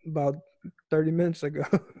out about 30 minutes ago.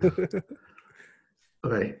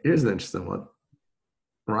 Okay, here's an interesting one.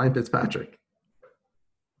 Ryan Fitzpatrick.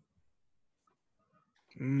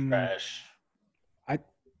 Trash. I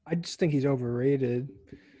just think he's overrated.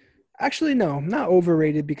 Actually, no, not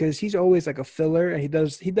overrated, because he's always like a filler and he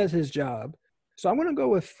does his job. So I'm gonna go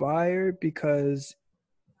with fire, because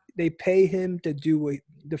they pay him to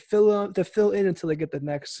fill in until they get the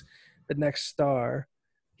next star.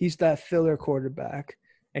 He's that filler quarterback,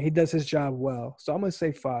 and he does his job well. So I'm gonna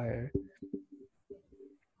say fire.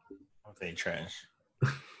 I'll say trash.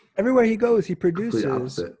 Everywhere he goes, he produces. Complete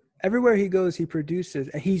opposite. Everywhere he goes, he produces,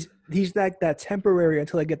 and he's like that temporary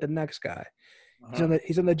until I get the next guy.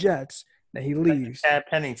 He's on the Jets. Then he leaves. Chad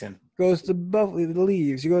Pennington Goes to Buffalo.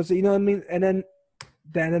 Leaves. He goes to, you know what I mean. And then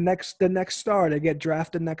the next star, they get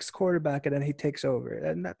drafted next quarterback, and then he takes over.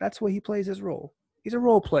 And that's what he plays his role. He's a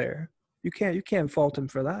role player. You can't fault him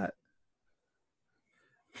for that.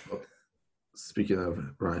 Speaking of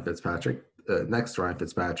Ryan Fitzpatrick, next Ryan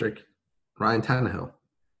Fitzpatrick, Ryan Tannehill.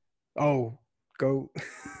 Oh, go.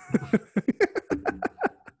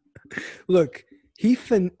 Look,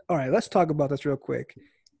 all right, let's talk about this real quick.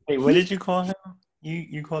 Wait, what did you call him?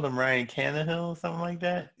 You called him Ryan Tannehill, something like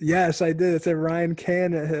that? Yes, I did. It said Ryan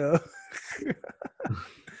Tannehill. That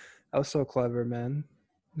was so clever, man.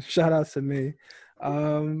 Shout out to me.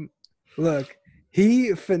 Look,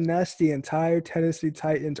 he finessed the entire Tennessee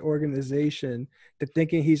Titans organization to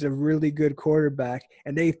thinking he's a really good quarterback,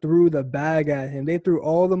 and they threw the bag at him. They threw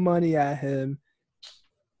all the money at him,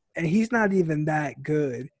 and he's not even that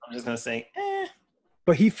good. I'm just gonna say,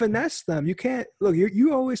 But he finessed them. You can't look.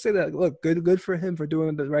 You always say that. Look, good for him for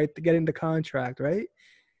doing the right, getting the contract, right?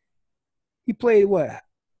 He played what?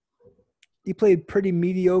 He played pretty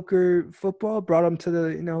mediocre football. Brought him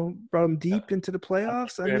deep into the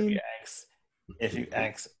playoffs. I mean, if you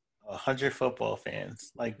ask 100 football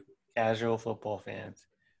fans, like casual football fans,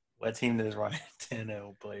 what team does Ryan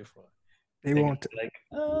Tannehill play for? They won't. Like,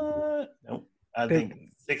 nope. I think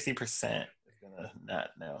 60% is gonna not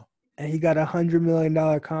know. And he got $100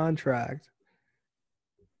 million contract.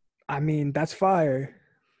 I mean, that's fire.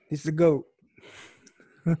 He's the GOAT.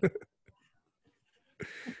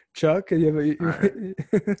 Chuck, you have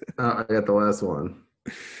I got the last one.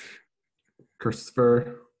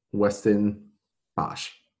 Christopher Weston Bosch.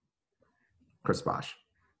 Chris Bosch.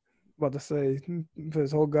 About to say for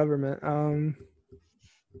his whole government.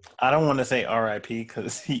 I don't want to say RIP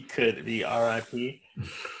because he could be RIP.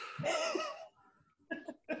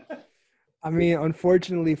 I mean,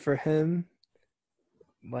 unfortunately for him,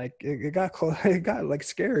 like it got close, it got like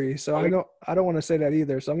scary. So I don't want to say that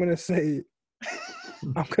either. So I'm gonna say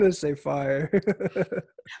fire.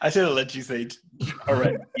 I should have let you say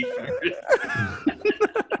already first.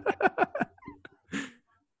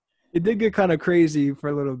 It did get kind of crazy for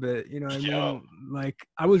a little bit, you know what I mean? Like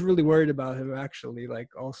I was really worried about him actually, like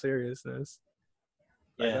all seriousness.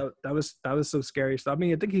 Yeah. Like, that was so scary. So I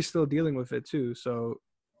mean, I think he's still dealing with it too. So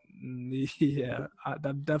yeah,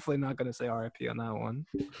 I'm definitely not gonna say RIP on that one.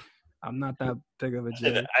 I'm not that big of a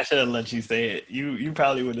jerk. I should have let you say it. You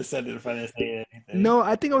probably would have said it if I didn't say anything. No,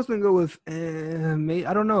 I think I was gonna go with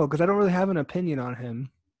I don't know because I don't really have an opinion on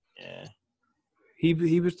him. Yeah.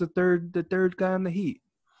 He was the third guy on the Heat.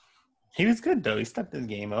 He was good though. He stepped his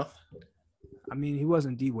game up. I mean, he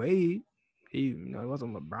wasn't D Wade. He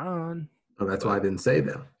wasn't LeBron. Oh, that's why I didn't say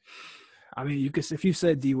them. I mean, you could if you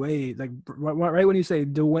said D Wade, like right when you say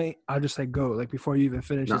Dwayne, I'll just say go like before you even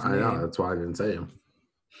finish his name. I know that's why I didn't say him.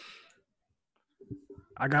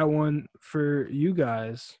 I got one for you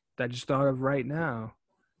guys that I just thought of right now.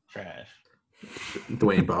 Trash.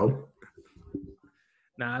 Dwayne Bowe.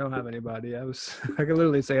 Nah, I don't have anybody. I could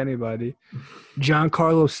literally say anybody.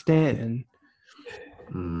 Giancarlo Stanton.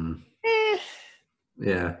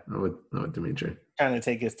 Yeah, I would Dimitri. Trying to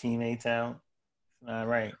take his teammates out. Not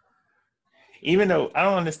right. Even though I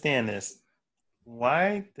don't understand this,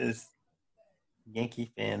 why does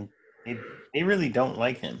Yankee fan they really don't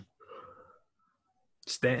like him?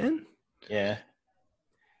 Stanton? Yeah.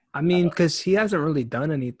 I mean, because he hasn't really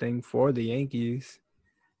done anything for the Yankees.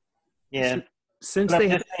 Yeah. Since but they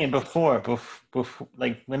I'm just saying before,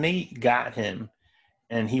 like when they got him,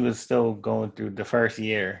 and he was still going through the first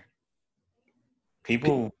year,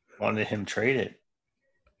 people wanted him traded.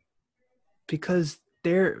 Because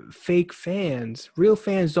they're fake fans. Real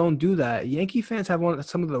fans don't do that. Yankee fans have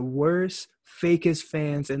some of the worst, fakest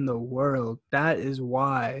fans in the world. That is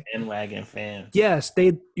why. Bandwagon fans. Yes,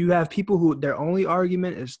 you have people who their only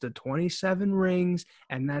argument is the 27 rings,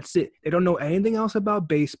 and that's it. They don't know anything else about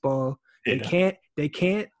baseball. Yeah. They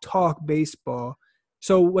can't talk baseball.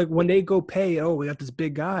 So like when they go pay, we got this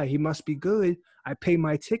big guy. He must be good. I pay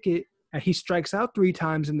my ticket, and he strikes out 3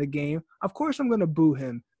 times in the game. Of course I'm going to boo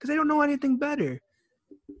him because they don't know anything better.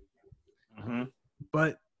 Mm-hmm.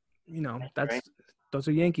 But, those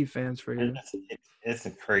are Yankee fans for you. It's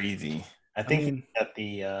crazy. I think he got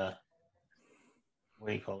the, what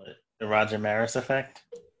do you call it? The Roger Maris effect.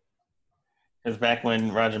 Because back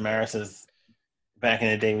when Roger Maris back in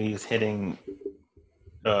the day when he was hitting,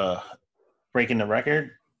 breaking the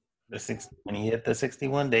record, when he hit the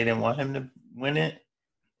 61, they didn't want him to win it.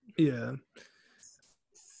 Yeah.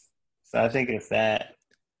 So I think it's that.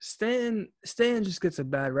 Stan just gets a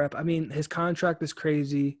bad rep. I mean, his contract is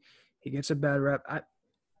crazy. He gets a bad rep.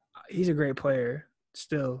 He's a great player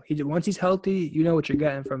still. Once he's healthy, you know what you're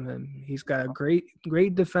getting from him. He's got a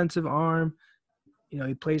great defensive arm.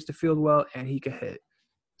 He plays the field well, and he can hit.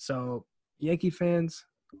 So Yankee fans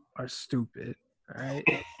are stupid, all right?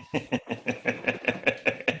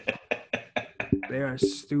 They are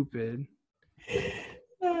stupid.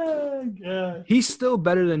 Oh, God. He's still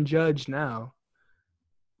better than Judge now.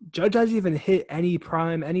 Judge hasn't even hit any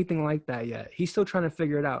prime, anything like that yet. He's still trying to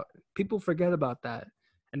figure it out. People forget about that.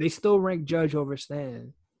 And they still rank Judge over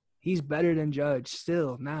Stan. He's better than Judge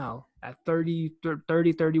still now. At 30,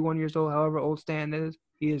 31 years old, however old Stan is,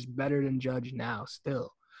 he is better than Judge now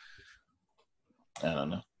still. I don't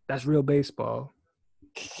know. That's real baseball.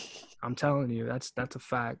 I'm telling you, that's a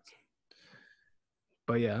fact.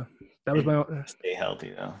 But yeah, that was stay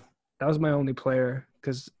healthy though. That was my only player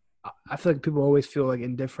because I feel like people always feel like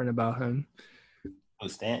indifferent about him. Oh,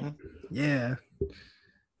 Stanton? Yeah.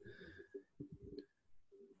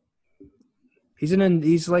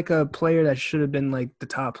 He's like a player that should have been like the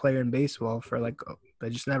top player in baseball that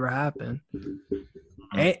just never happened.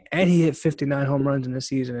 Mm-hmm. And he hit 59 home runs in the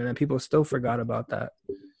season, and then people still forgot about that.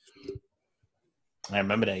 I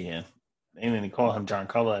remember that, yeah. They didn't even call him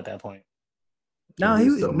Giancarlo at that point. No, he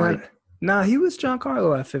was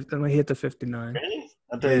Giancarlo at 50 when he hit the 59. Really?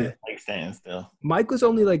 I thought he was Mike Stanton still. Mike was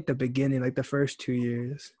only like the beginning, like the first 2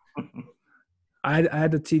 years. I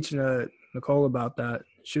had to teach Nicole about that.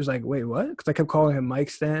 She was like, "Wait, what?" Because I kept calling him Mike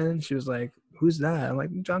Stanton. She was like, "Who's that?" I'm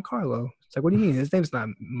like, "Giancarlo." It's like, "What do you mean? His name's not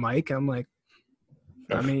Mike." I'm like,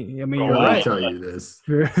 I mean, you're right. I'll tell you this.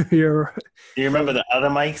 You're right. Do you remember the other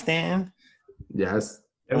Mike Stanton? Yes.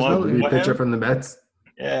 The pitcher from the Mets.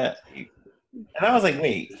 Yeah. And I was like,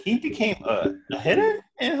 wait, he became a hitter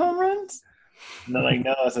in home runs? And they're like,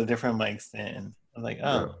 no, it's a different Mike Stanton. I was like,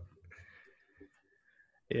 oh.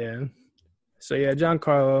 Yeah. So, yeah,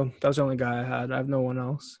 Giancarlo, that was the only guy I had. I have no one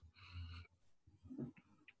else.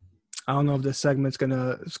 I don't know if this segment's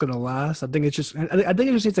it's gonna last. I think it just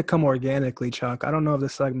needs to come organically, Chuck. I don't know if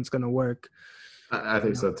this segment's gonna work. I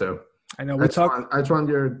think so too. I know I just want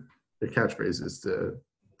your catchphrases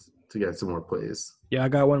to get some more plays. Yeah, I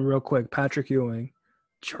got one real quick. Patrick Ewing,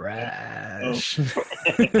 trash,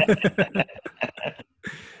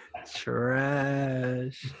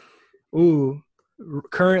 trash. Ooh,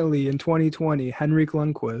 currently in 2020, Henrik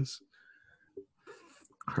Lundqvist.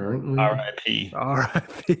 Currently, R.I.P.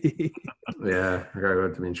 R.I.P. Yeah, I gotta go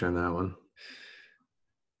to Dimitri on that one.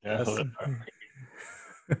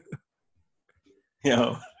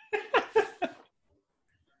 Yo,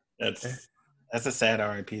 that's a sad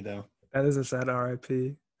R.I.P. though. That is a sad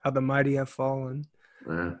R.I.P. How the mighty have fallen.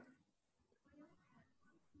 Yeah.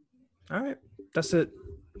 All right, that's it.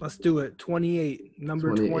 Let's do it. 28,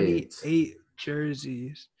 number 28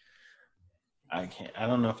 jerseys. I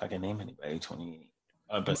don't know if I can name anybody 28.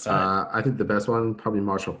 I think the best one probably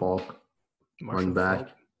Marshall Faulk, running back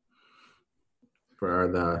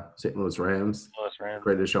for the St. Louis Rams.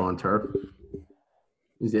 Greatest show on turf.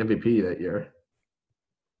 He's the MVP that year.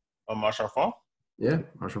 Oh, Marshall Faulk? Yeah,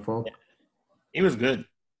 Marshall Faulk. Yeah. He was good.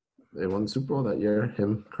 They won the Super Bowl that year.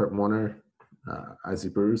 Him, Kurt Warner,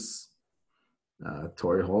 Isaac Bruce,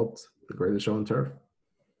 Torrey Holt, the greatest show on turf.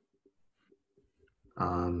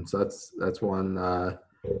 So that's one.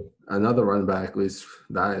 Another running back, at least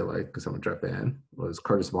that I like because I'm a Jet fan, was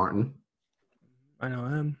Curtis Martin. I know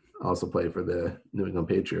him. Also played for the New England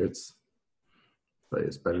Patriots. But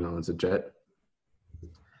he's better known as a Jet.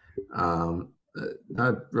 Not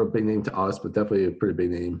a real big name to us, but definitely a pretty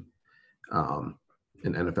big name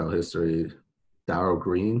in NFL history. Darrell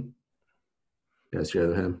Green. You guys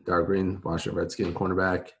hear of him? Darrell Green, Washington Redskins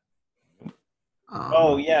cornerback.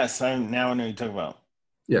 Yes. I know you're talking about.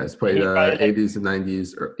 Yeah, he's played 80s and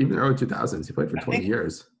 90s, or even early 2000s. He played for 20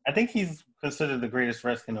 years. I think he's considered the greatest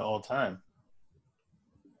Redskin of all time.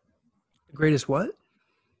 The greatest what?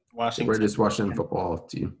 The greatest Washington football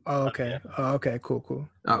team. Oh, okay. Oh, okay, cool.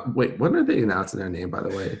 Wait, when are they announcing their name, by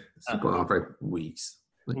the way? It's been going on for like weeks.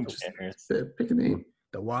 Pick a name.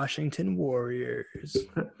 The Washington Warriors.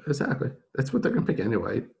 Exactly. That's what they're going to pick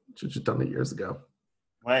anyway. Should have done it years ago.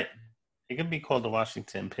 Right. It could be called the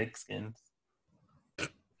Washington Pigskins.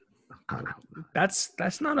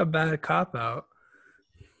 That's not a bad cop out.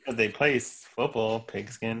 Because they play football,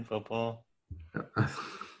 pigskin football. I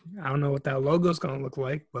don't know what that logo's gonna look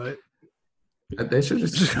like, but they should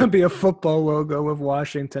just gonna be a football logo with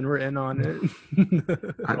Washington written on it.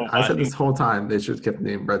 I said this whole time they should have kept the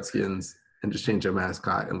name Redskins and just change their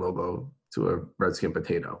mascot and logo to a Redskin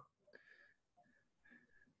potato.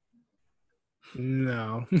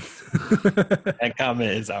 No. That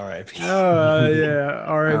comment is RIP. Oh, yeah.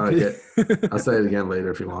 RIP. I'll say it again later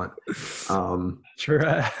if you want.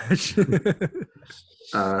 Trash.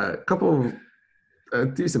 A couple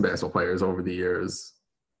decent basketball players over the years.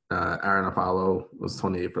 Aaron Afalo was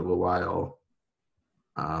 28 for a little while.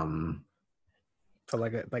 For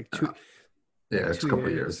like two. It's a couple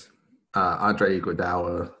of years. Andre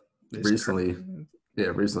Iguodala recently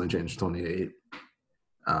changed to 28.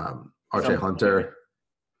 RJ Hunter.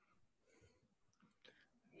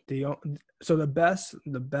 So the best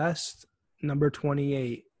number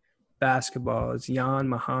 28 basketball is Jan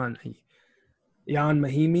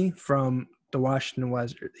Mahimi from the Washington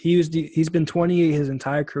Wizards. He's been 28 his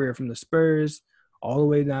entire career from the Spurs all the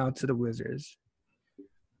way down to the Wizards.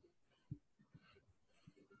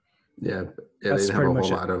 Yeah, they didn't have a whole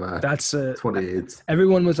lot of 28s.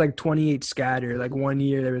 Everyone was like 28 scattered. Like one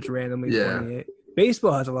year there was randomly 28.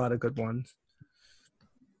 Baseball has a lot of good ones.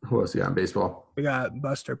 Who else you got in baseball? We got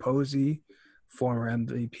Buster Posey, former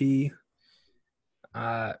MVP.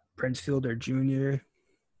 Prince Fielder Jr.,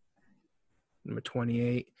 number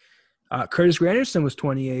 28. Curtis Granderson was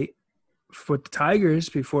 28 for the Tigers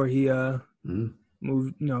before he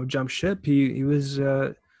moved, jumped ship. He was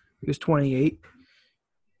 28.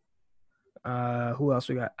 Who else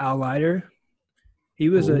we got? Al Leiter. He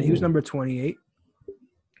was number 28.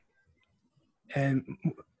 And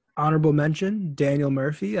honorable mention, Daniel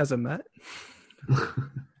Murphy as a Met. But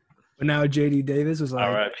now J.D. Davis was like,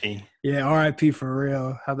 R.I.P. Yeah, R.I.P. for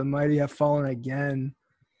real. How the mighty have fallen again.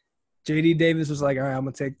 J.D. Davis was like, all right, I'm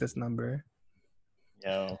going to take this number.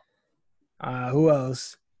 Yo. Who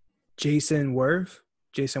else? Jason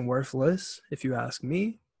Worthless, if you ask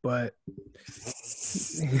me. But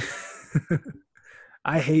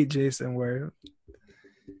I hate Jason Worth.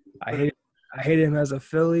 I hate him as a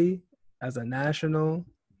Philly. As a national,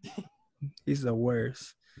 he's the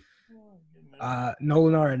worst.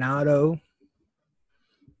 Nolan Arenado,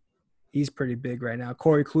 he's pretty big right now.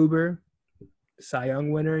 Corey Kluber, Cy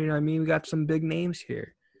Young winner, you know what I mean? We got some big names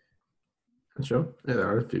here. Sure. Yeah, there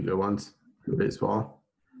are a few good ones for baseball.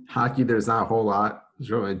 Hockey, there's not a whole lot.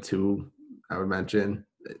 There's only two I would mention.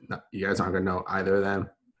 You guys aren't going to know either of them.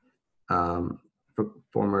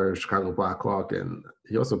 Former Chicago Blackhawk, and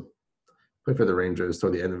he also played for the Rangers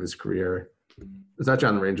toward the end of his career. It was actually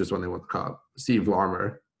on the Rangers when they won the Cup. Steve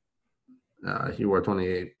Larmer. He wore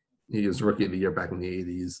 28. He was Rookie of the Year back in the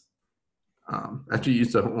 80s. Actually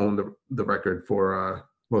used to own the record for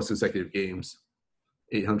most consecutive games,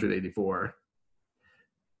 884.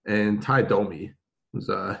 And Ty Domi was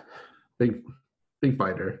a big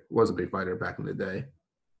fighter. Was a big fighter back in the day.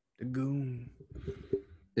 The goon.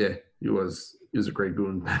 Yeah, he was a great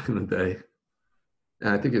goon back in the day. And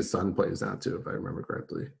I think his son plays now too, if I remember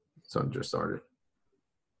correctly. His son just started.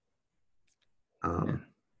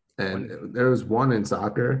 And there was one in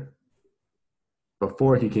soccer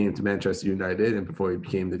before he came to Manchester United and before he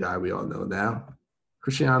became the guy we all know now.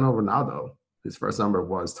 Cristiano Ronaldo, his first number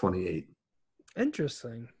was 28.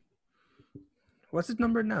 Interesting. What's his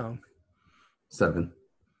number now? 7.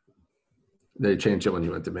 They changed it when he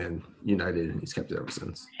went to Man United, and he's kept it ever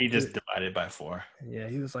since. He just divided by 4. Yeah,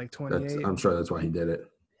 he was like 28. I'm sure that's why he did it.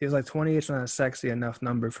 He was like 28. It's not a sexy enough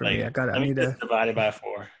number for me. I need to divided by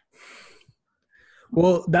 4.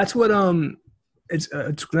 Well, that's what it's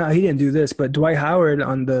no, he didn't do this, but Dwight Howard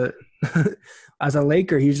on the as a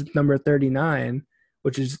Laker, he's number 39,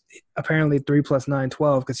 which is apparently 3 + 9,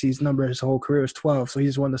 12, because his whole career is 12. So he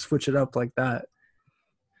just wanted to switch it up like that.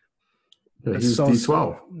 Yeah, he's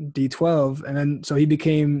D12. D12, and then so he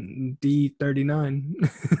became D39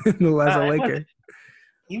 as a Laker.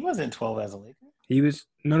 He wasn't 12 as a Laker. He was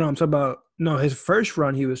no. I'm talking about his first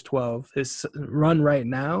run. He was 12. His run right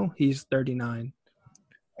now, he's 39.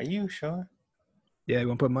 Are you sure? Yeah, you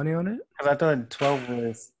want to put money on it? Because I thought 12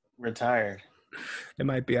 was retired. It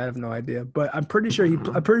might be. I have no idea, but I'm pretty sure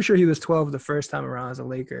he was 12 the first time around as a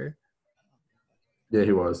Laker. Yeah,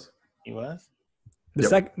 he was. He was.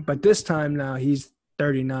 But this time now he's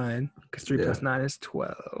 39 because 3 + 9 is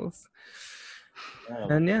 12. Oh,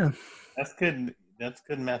 and yeah, that's good. That's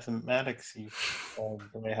good mathematics.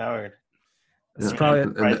 Dwight Howard. It's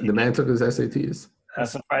probably the man took his SATs. I'm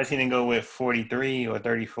surprised he didn't go with 43 or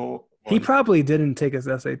 34. He probably didn't take his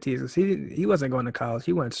SATs because he wasn't going to college.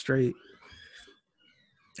 He went straight.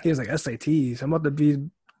 He was like, SATs. I'm about to be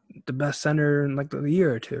the best center in like a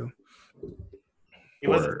year or two. He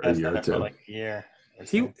was the best center for like a year.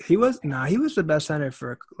 He was the best center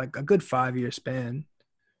for like a good 5-year span.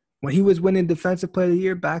 When he was winning Defensive Player of the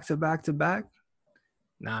Year back to back to back.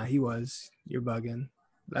 Nah, he was. You're bugging.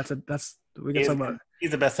 We can talk about.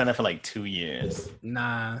 He's the best center for like 2 years.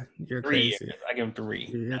 Nah, you're 3 crazy. years. I give him 3.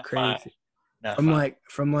 You're crazy. 5.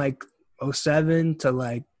 From like 07 to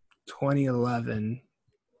like 2011.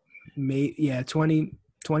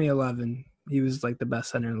 2011. He was like the best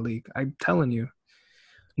center in the league. I'm telling you.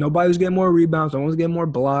 Nobody was getting more rebounds. No one was getting more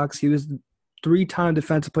blocks. He was 3-time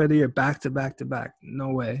Defensive Player of the Year back to back to back. No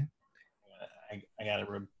way. I got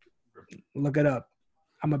to look it up.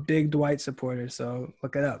 I'm a big Dwight supporter, so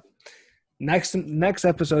look it up. Next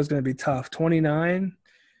episode is going to be tough. 29.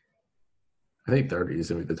 I think 30 is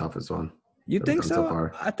going to be the toughest one. You think so?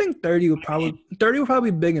 I think 30 will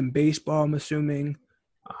probably be big in baseball, I'm assuming.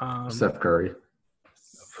 Steph Curry.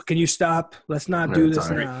 Can you stop? Let's not do this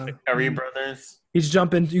now. Curry brothers. He's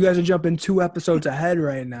jumping. You guys are jumping 2 episodes ahead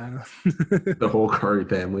right now. The whole Curry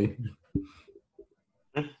family.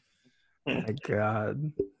 My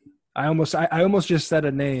God. I almost just said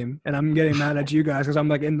a name, and I'm getting mad at you guys because I'm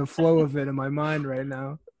like in the flow of it in my mind right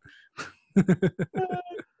now.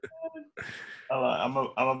 I'm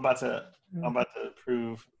about to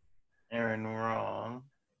prove Aaron wrong.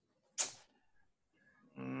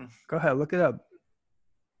 Go ahead, look it up.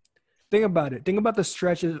 Think about it. Think about the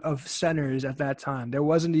stretches of centers at that time. There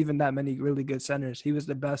wasn't even that many really good centers. He was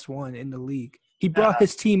the best one in the league. He brought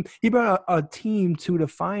his team. He brought a team to the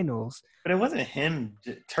finals. But it wasn't him.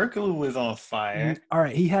 Turkoglu was on fire. All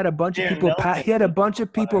right, he had a bunch of people. He had a bunch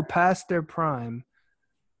of people past their prime.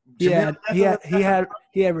 He had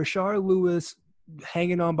Rashard Lewis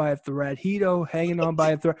hanging on by a thread. Hito hanging on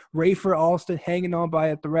by a thread. Rafer Alston hanging on by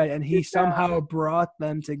a thread, and he somehow brought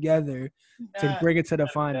them together to bring it to the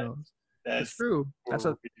finals. That's true.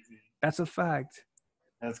 That's a fact.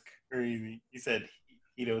 That's crazy. He said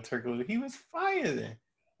Hito Turkoglu. He was fire then.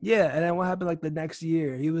 Yeah, and then what happened like the next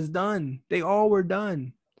year? He was done. They all were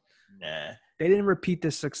done. Nah. They didn't repeat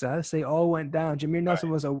this success. They all went down. Jameer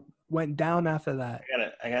Nelson went down after that.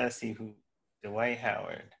 I gotta see who. Dwight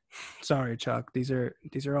Howard. Sorry, Chuck. These are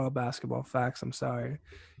all basketball facts. I'm sorry.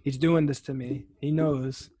 He's doing this to me. He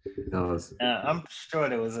knows. I'm sure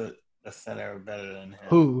there was a center better than him.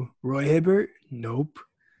 Who? Roy Hibbert? Nope.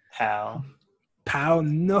 Powell. Powell,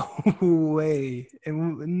 no way.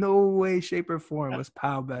 In no way, shape, or form was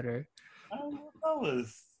Powell better. That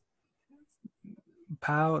was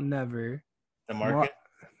Powell never. DeMarcus.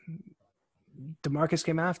 DeMarcus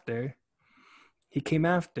came after. He came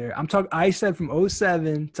after. I said from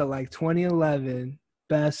 2007 to like 2011,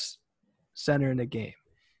 best center in the game.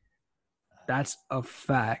 That's a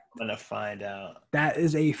fact. I'm gonna find out. That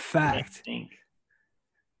is a fact.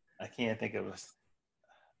 I can't think of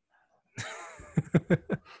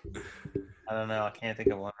I don't know. I can't think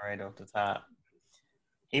of one right off the top.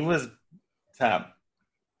 He was top.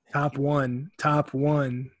 Top one.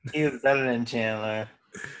 He was better than Chandler.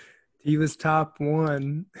 He was top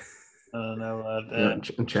one. I don't know about that. Yeah,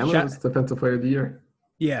 and Chandler was Defensive Player of the Year.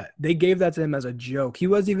 Yeah, they gave that to him as a joke. He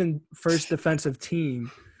wasn't even first defensive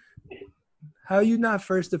team. How are you not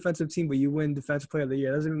first defensive team, but you win Defensive Player of the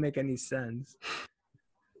Year? That doesn't even make any sense.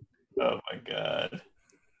 Oh, my God.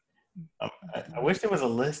 I wish there was a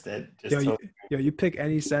list that just you pick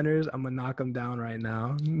any centers, I'm going to knock them down right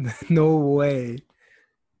now. No way.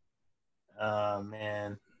 Oh,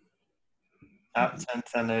 man. Top 10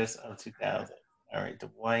 centers of 2000. All right,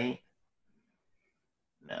 Dwight.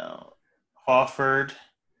 No. Hawford.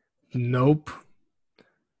 Nope.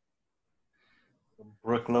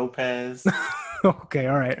 Brooke Lopez. Okay,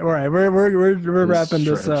 all right. We're wrapping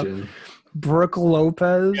this up. Brooke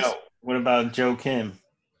Lopez. Yo, what about Joe Kim?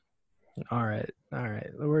 All right.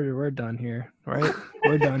 We're done here, right?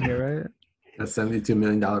 We're done here, right? A $72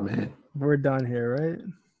 million man. We're done here, right?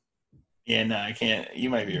 Yeah, no, I can't. You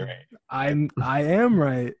might be right. I am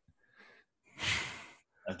right.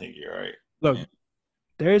 I think you're right. Look,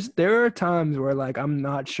 there are times where like I'm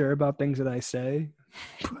not sure about things that I say,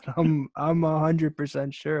 but I'm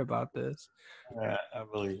 100% sure about this. Yeah, I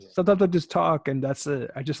believe it. Sometimes I just talk and that's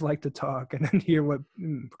it. I just like to talk and then hear what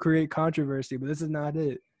create controversy, but this is not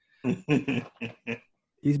it.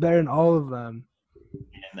 He's better than all of them.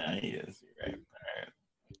 Yeah, no, he is. You're right. All right.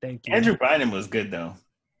 Thank you. Andrew Bynum was good though.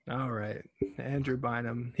 All right, Andrew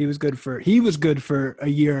Bynum. He was good for a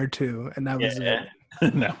year or two, and that was it.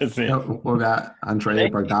 That was it. What about Andre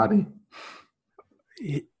Baghdadi?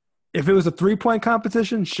 If it was a 3-point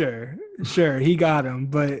competition, sure, he got him.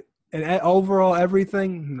 But overall,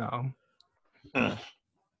 everything, no. Huh.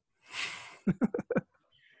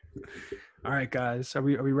 All right, guys, are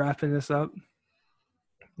we wrapping this up?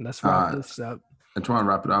 Let's wrap this up. I just want to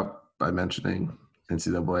wrap it up by mentioning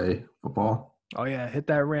NCAA football. Oh yeah, hit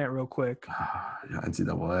that rant real quick. Yeah,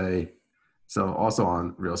 NCAA. So also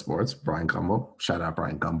on Real Sports, Brian Gumbel. Shout out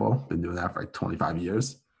Brian Gumbel. Been doing that for like 25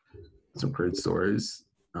 years. Some great stories.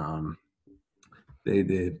 They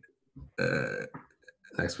did an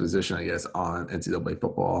exposition, I guess, on NCAA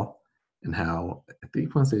football and how I think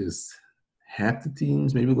I want to say is half the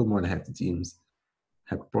teams, maybe a little more than half the teams,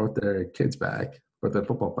 have brought their kids back, brought their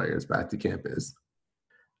football players back to campus.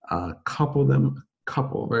 Couple,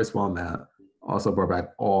 very small amount, also brought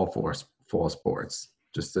back all fall sports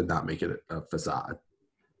just to not make it a facade.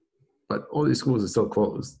 But all these schools are still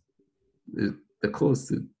closed. They're closed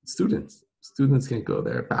to students. Students can't go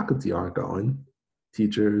there. Faculty aren't going.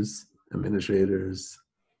 Teachers, administrators,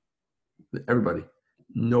 everybody.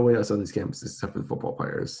 Nobody else on these campuses except for the football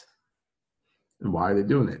players. And why are they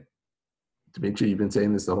doing it? To make sure you've been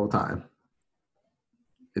saying this the whole time.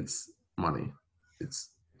 It's money. It's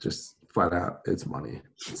just flat out, it's money.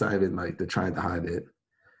 It's not even like they're trying to hide it.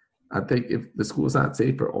 I think if the school's not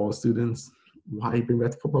safe for all students, why bring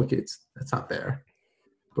back the football kids? That's not fair.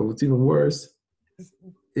 But what's even worse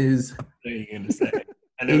is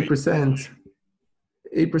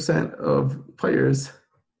 8% of players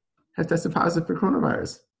have tested positive for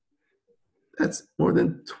coronavirus. That's more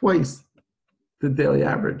than twice the daily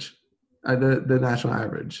average, the national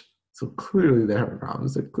average. So clearly they're having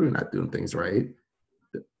problems. They're clearly not doing things right.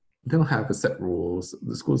 They don't have a set rules.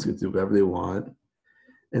 The schools can do whatever they want.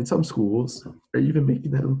 And some schools are even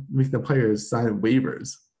making the players sign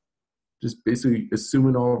waivers, just basically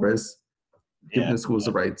assuming all risks, giving the schools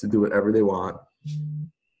the right to do whatever they want.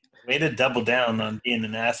 Way to double down on being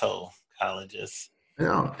an asshole, colleges. You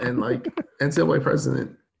know, and like NCAA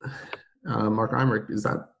president Mark Emmert is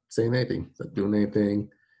not saying anything. He's not doing anything.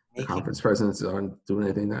 The conference presidents aren't doing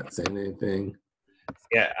anything, not saying anything.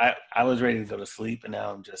 Yeah, I was ready to go to sleep, and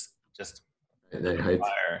now I'm just fire. Oh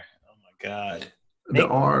my god! There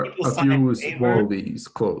are a few small leagues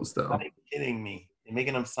closed, though. Are you kidding me? They're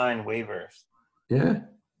making them sign waivers. Yeah.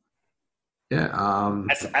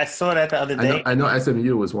 I saw that the other day. I know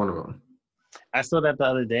SMU was one of them. I saw that the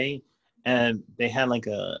other day, and they had like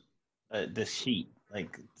the sheet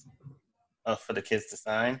like for the kids to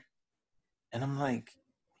sign, and I'm like,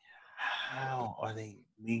 how are they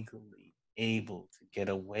legally able to get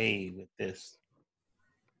away with this.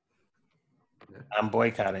 Yeah. I'm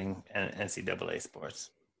boycotting NCAA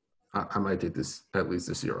sports. I might take this at least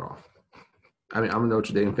this year off. I mean, I'm a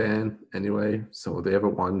Notre Dame fan anyway, so they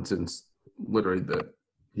haven't won since literally the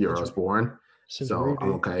year I was born. So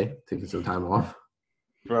I'm okay taking some time off.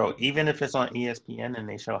 Bro, even if it's on ESPN and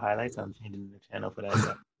they show highlights, I'm changing the channel for that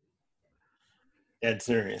stuff. That's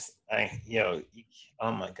serious.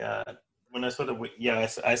 Oh my God. When I saw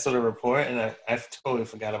I saw the report and I totally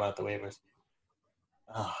forgot about the waivers.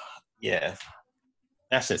 Oh, yeah.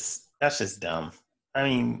 That's just dumb. I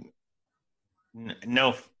mean,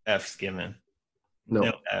 no F's given.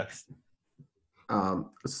 No F's.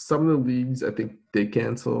 Some of the leagues I think did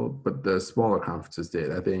cancel, but the smaller conferences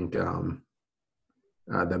did. I think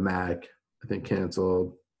the MAC I think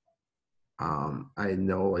canceled. I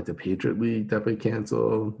know like the Patriot League definitely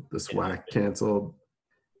canceled. The SWAC canceled,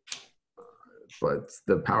 but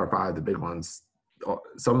the Power Five, the big ones,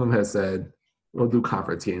 some of them have said we'll do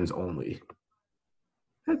conference games only.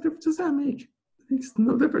 What difference does that make? It makes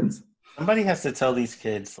no difference. Somebody has to tell these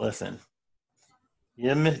kids, listen,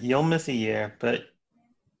 you'll miss a year, but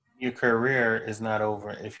your career is not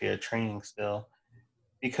over if you're training still,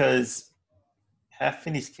 because half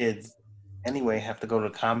of these kids anyway have to go to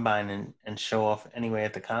the combine and show off anyway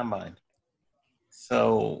at the combine.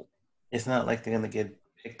 So it's not like they're going to get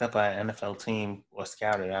picked up by an NFL team or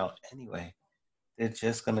scouted out anyway. They're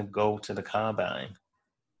just going to go to the combine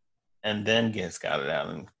and then get scouted out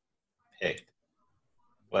and picked.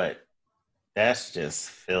 But that's just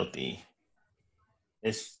filthy.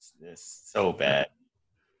 It's so bad.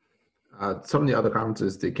 Some of the other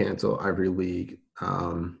conferences did cancel. Ivy League,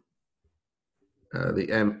 the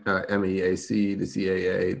MEAC, the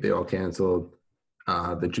CAA, they all canceled.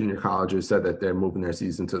 The junior colleges said that they're moving their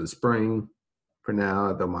season to the spring for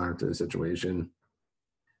now. They'll monitor the situation.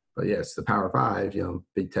 But yes, the Power Five,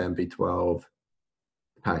 Big 10, Big 12,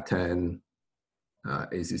 Pac-10,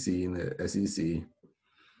 ACC, and the SEC,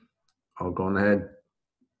 all going ahead,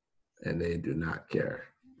 and they do not care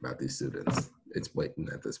about these students. It's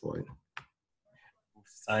blatant at this point.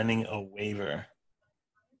 Signing a waiver.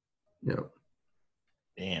 Yep.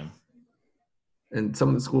 Damn. And some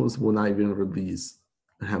of the schools will not even release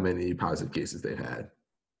how many positive cases they've had.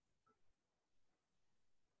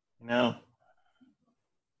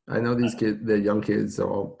 I know these kids, they're young kids, they're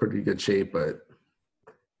all pretty good shape, but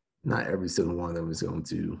not every single one of them is going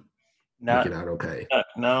to make it out okay.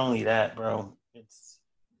 Not only that, bro.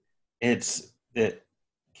 It's that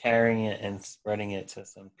carrying it and spreading it to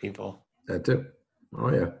some people. That too.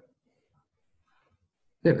 Oh yeah.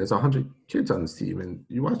 Yeah, there's 100 kids on this team, and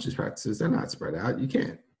you watch these practices, they're not spread out. You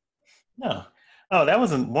can't. No. Oh, that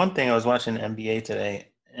was one thing I was watching the NBA today,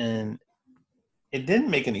 and it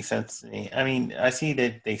didn't make any sense to me. I mean, I see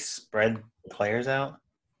that they spread players out,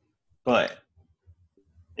 but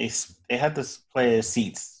they had the players'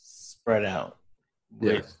 seats spread out,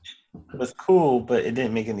 which was cool, but it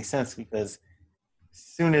didn't make any sense because as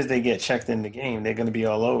soon as they get checked in the game, they're going to be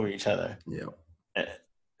all over each other. Yeah.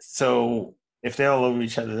 So if they're all over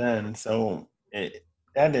each other then, that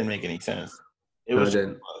didn't make any sense. It was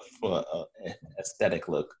for an aesthetic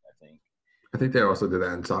look, I think. I think they also did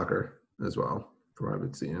that in soccer as well, from what I've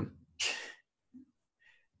been seeing.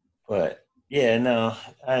 But, yeah, no,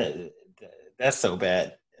 that's so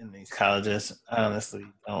bad in these colleges. I honestly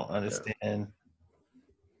don't understand.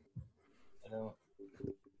 Yeah.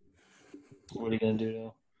 What are you going to do,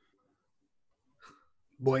 though?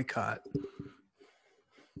 Boycott.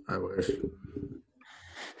 I wish.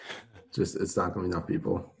 Just, it's not going to be enough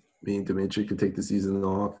people. Me and Dimitri could take the season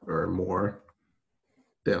off or more.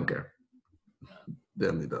 They don't care.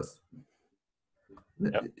 Them, it does.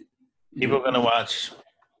 Yep. People are going to watch.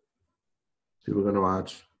 People are going to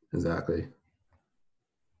watch. Exactly.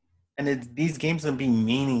 And these games are going to be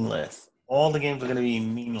meaningless. All the games are going to be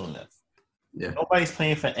meaningless. Yeah. Nobody's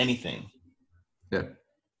playing for anything. Yeah.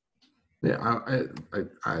 Yeah,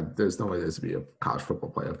 I there's no way there's to be a college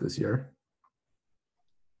football playoff this year.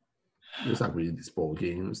 There's not going to be these bowl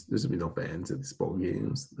games. There's going to be no fans at these bowl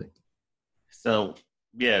games. So,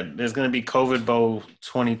 yeah, there's going to be COVID Bowl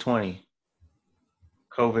 2020.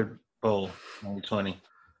 COVID Bowl 2020.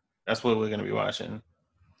 That's what we're going to be watching.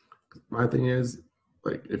 My thing is,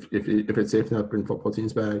 like, if it's safe enough to bring football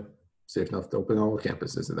teams back, safe enough to open all the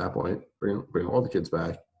campuses at that point, bring all the kids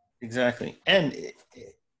back. Exactly. And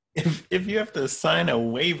if you have to sign a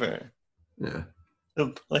waiver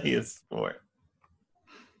to play a sport,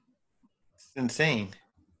 it's insane.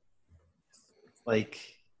 It's like,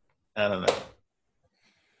 I don't know.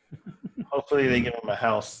 Hopefully they give him a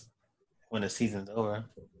house when the season's over.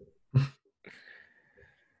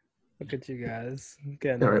 Look at you guys.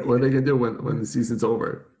 Getting All right, what are they gonna do when the season's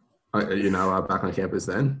over? Are you not allowed back on campus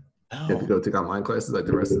then? You have to No, go take online classes like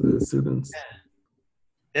the rest of the students.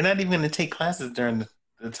 they're not even going to take classes during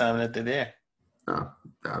the time that they're there. No,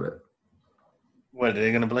 doubt it. What are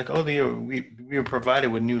they going to be like? Oh, we were provided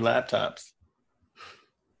with new laptops.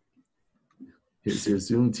 Here's your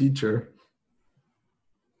Zoom teacher.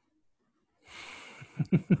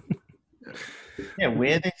 Yeah,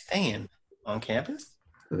 where are they staying? On campus?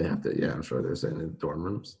 They have to. Yeah, I'm sure they're staying in dorm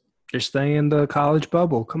rooms. You're staying in the college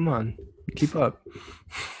bubble. Come on. Keep up.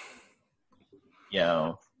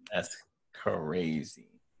 Yo, that's crazy.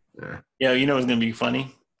 Yeah. Yo, you know what's gonna be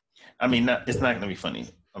funny? I mean, it's not gonna be funny.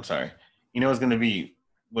 I'm sorry. You know what's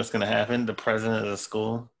gonna happen? The president of the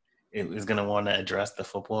school is gonna want to address the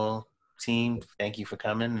football team. Thank you for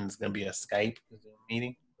coming, and it's gonna be a Skype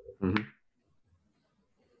meeting. Mm-hmm.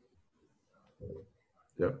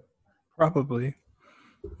 Yep. Probably.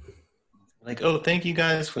 Like, oh, thank you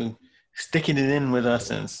guys for sticking it in with us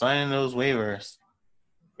and signing those waivers,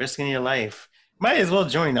 risking your life. Might as well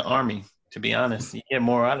join the army. To be honest, you get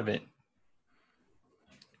more out of it.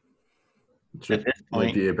 Should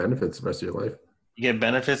might be a benefits the rest of your life. You get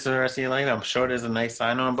benefits the rest of your life. I'm sure there's a nice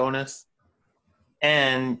sign-on bonus,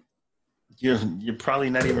 and you're probably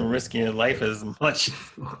not even risking your life as much.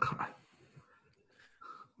 Oh God.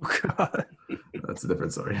 Oh, God. That's a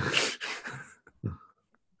different story.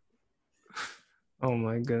 Oh,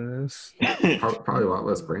 my goodness. Probably a lot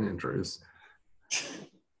less brain injuries.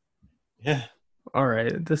 Yeah. All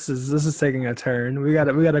right. This is taking a turn. We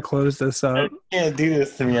gotta close this up. You can't do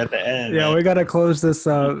this to me at the end. Yeah, man. we gotta close this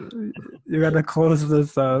up. You gotta close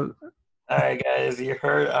this up. All right, guys. You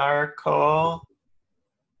heard our call.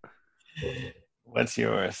 What's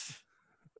yours?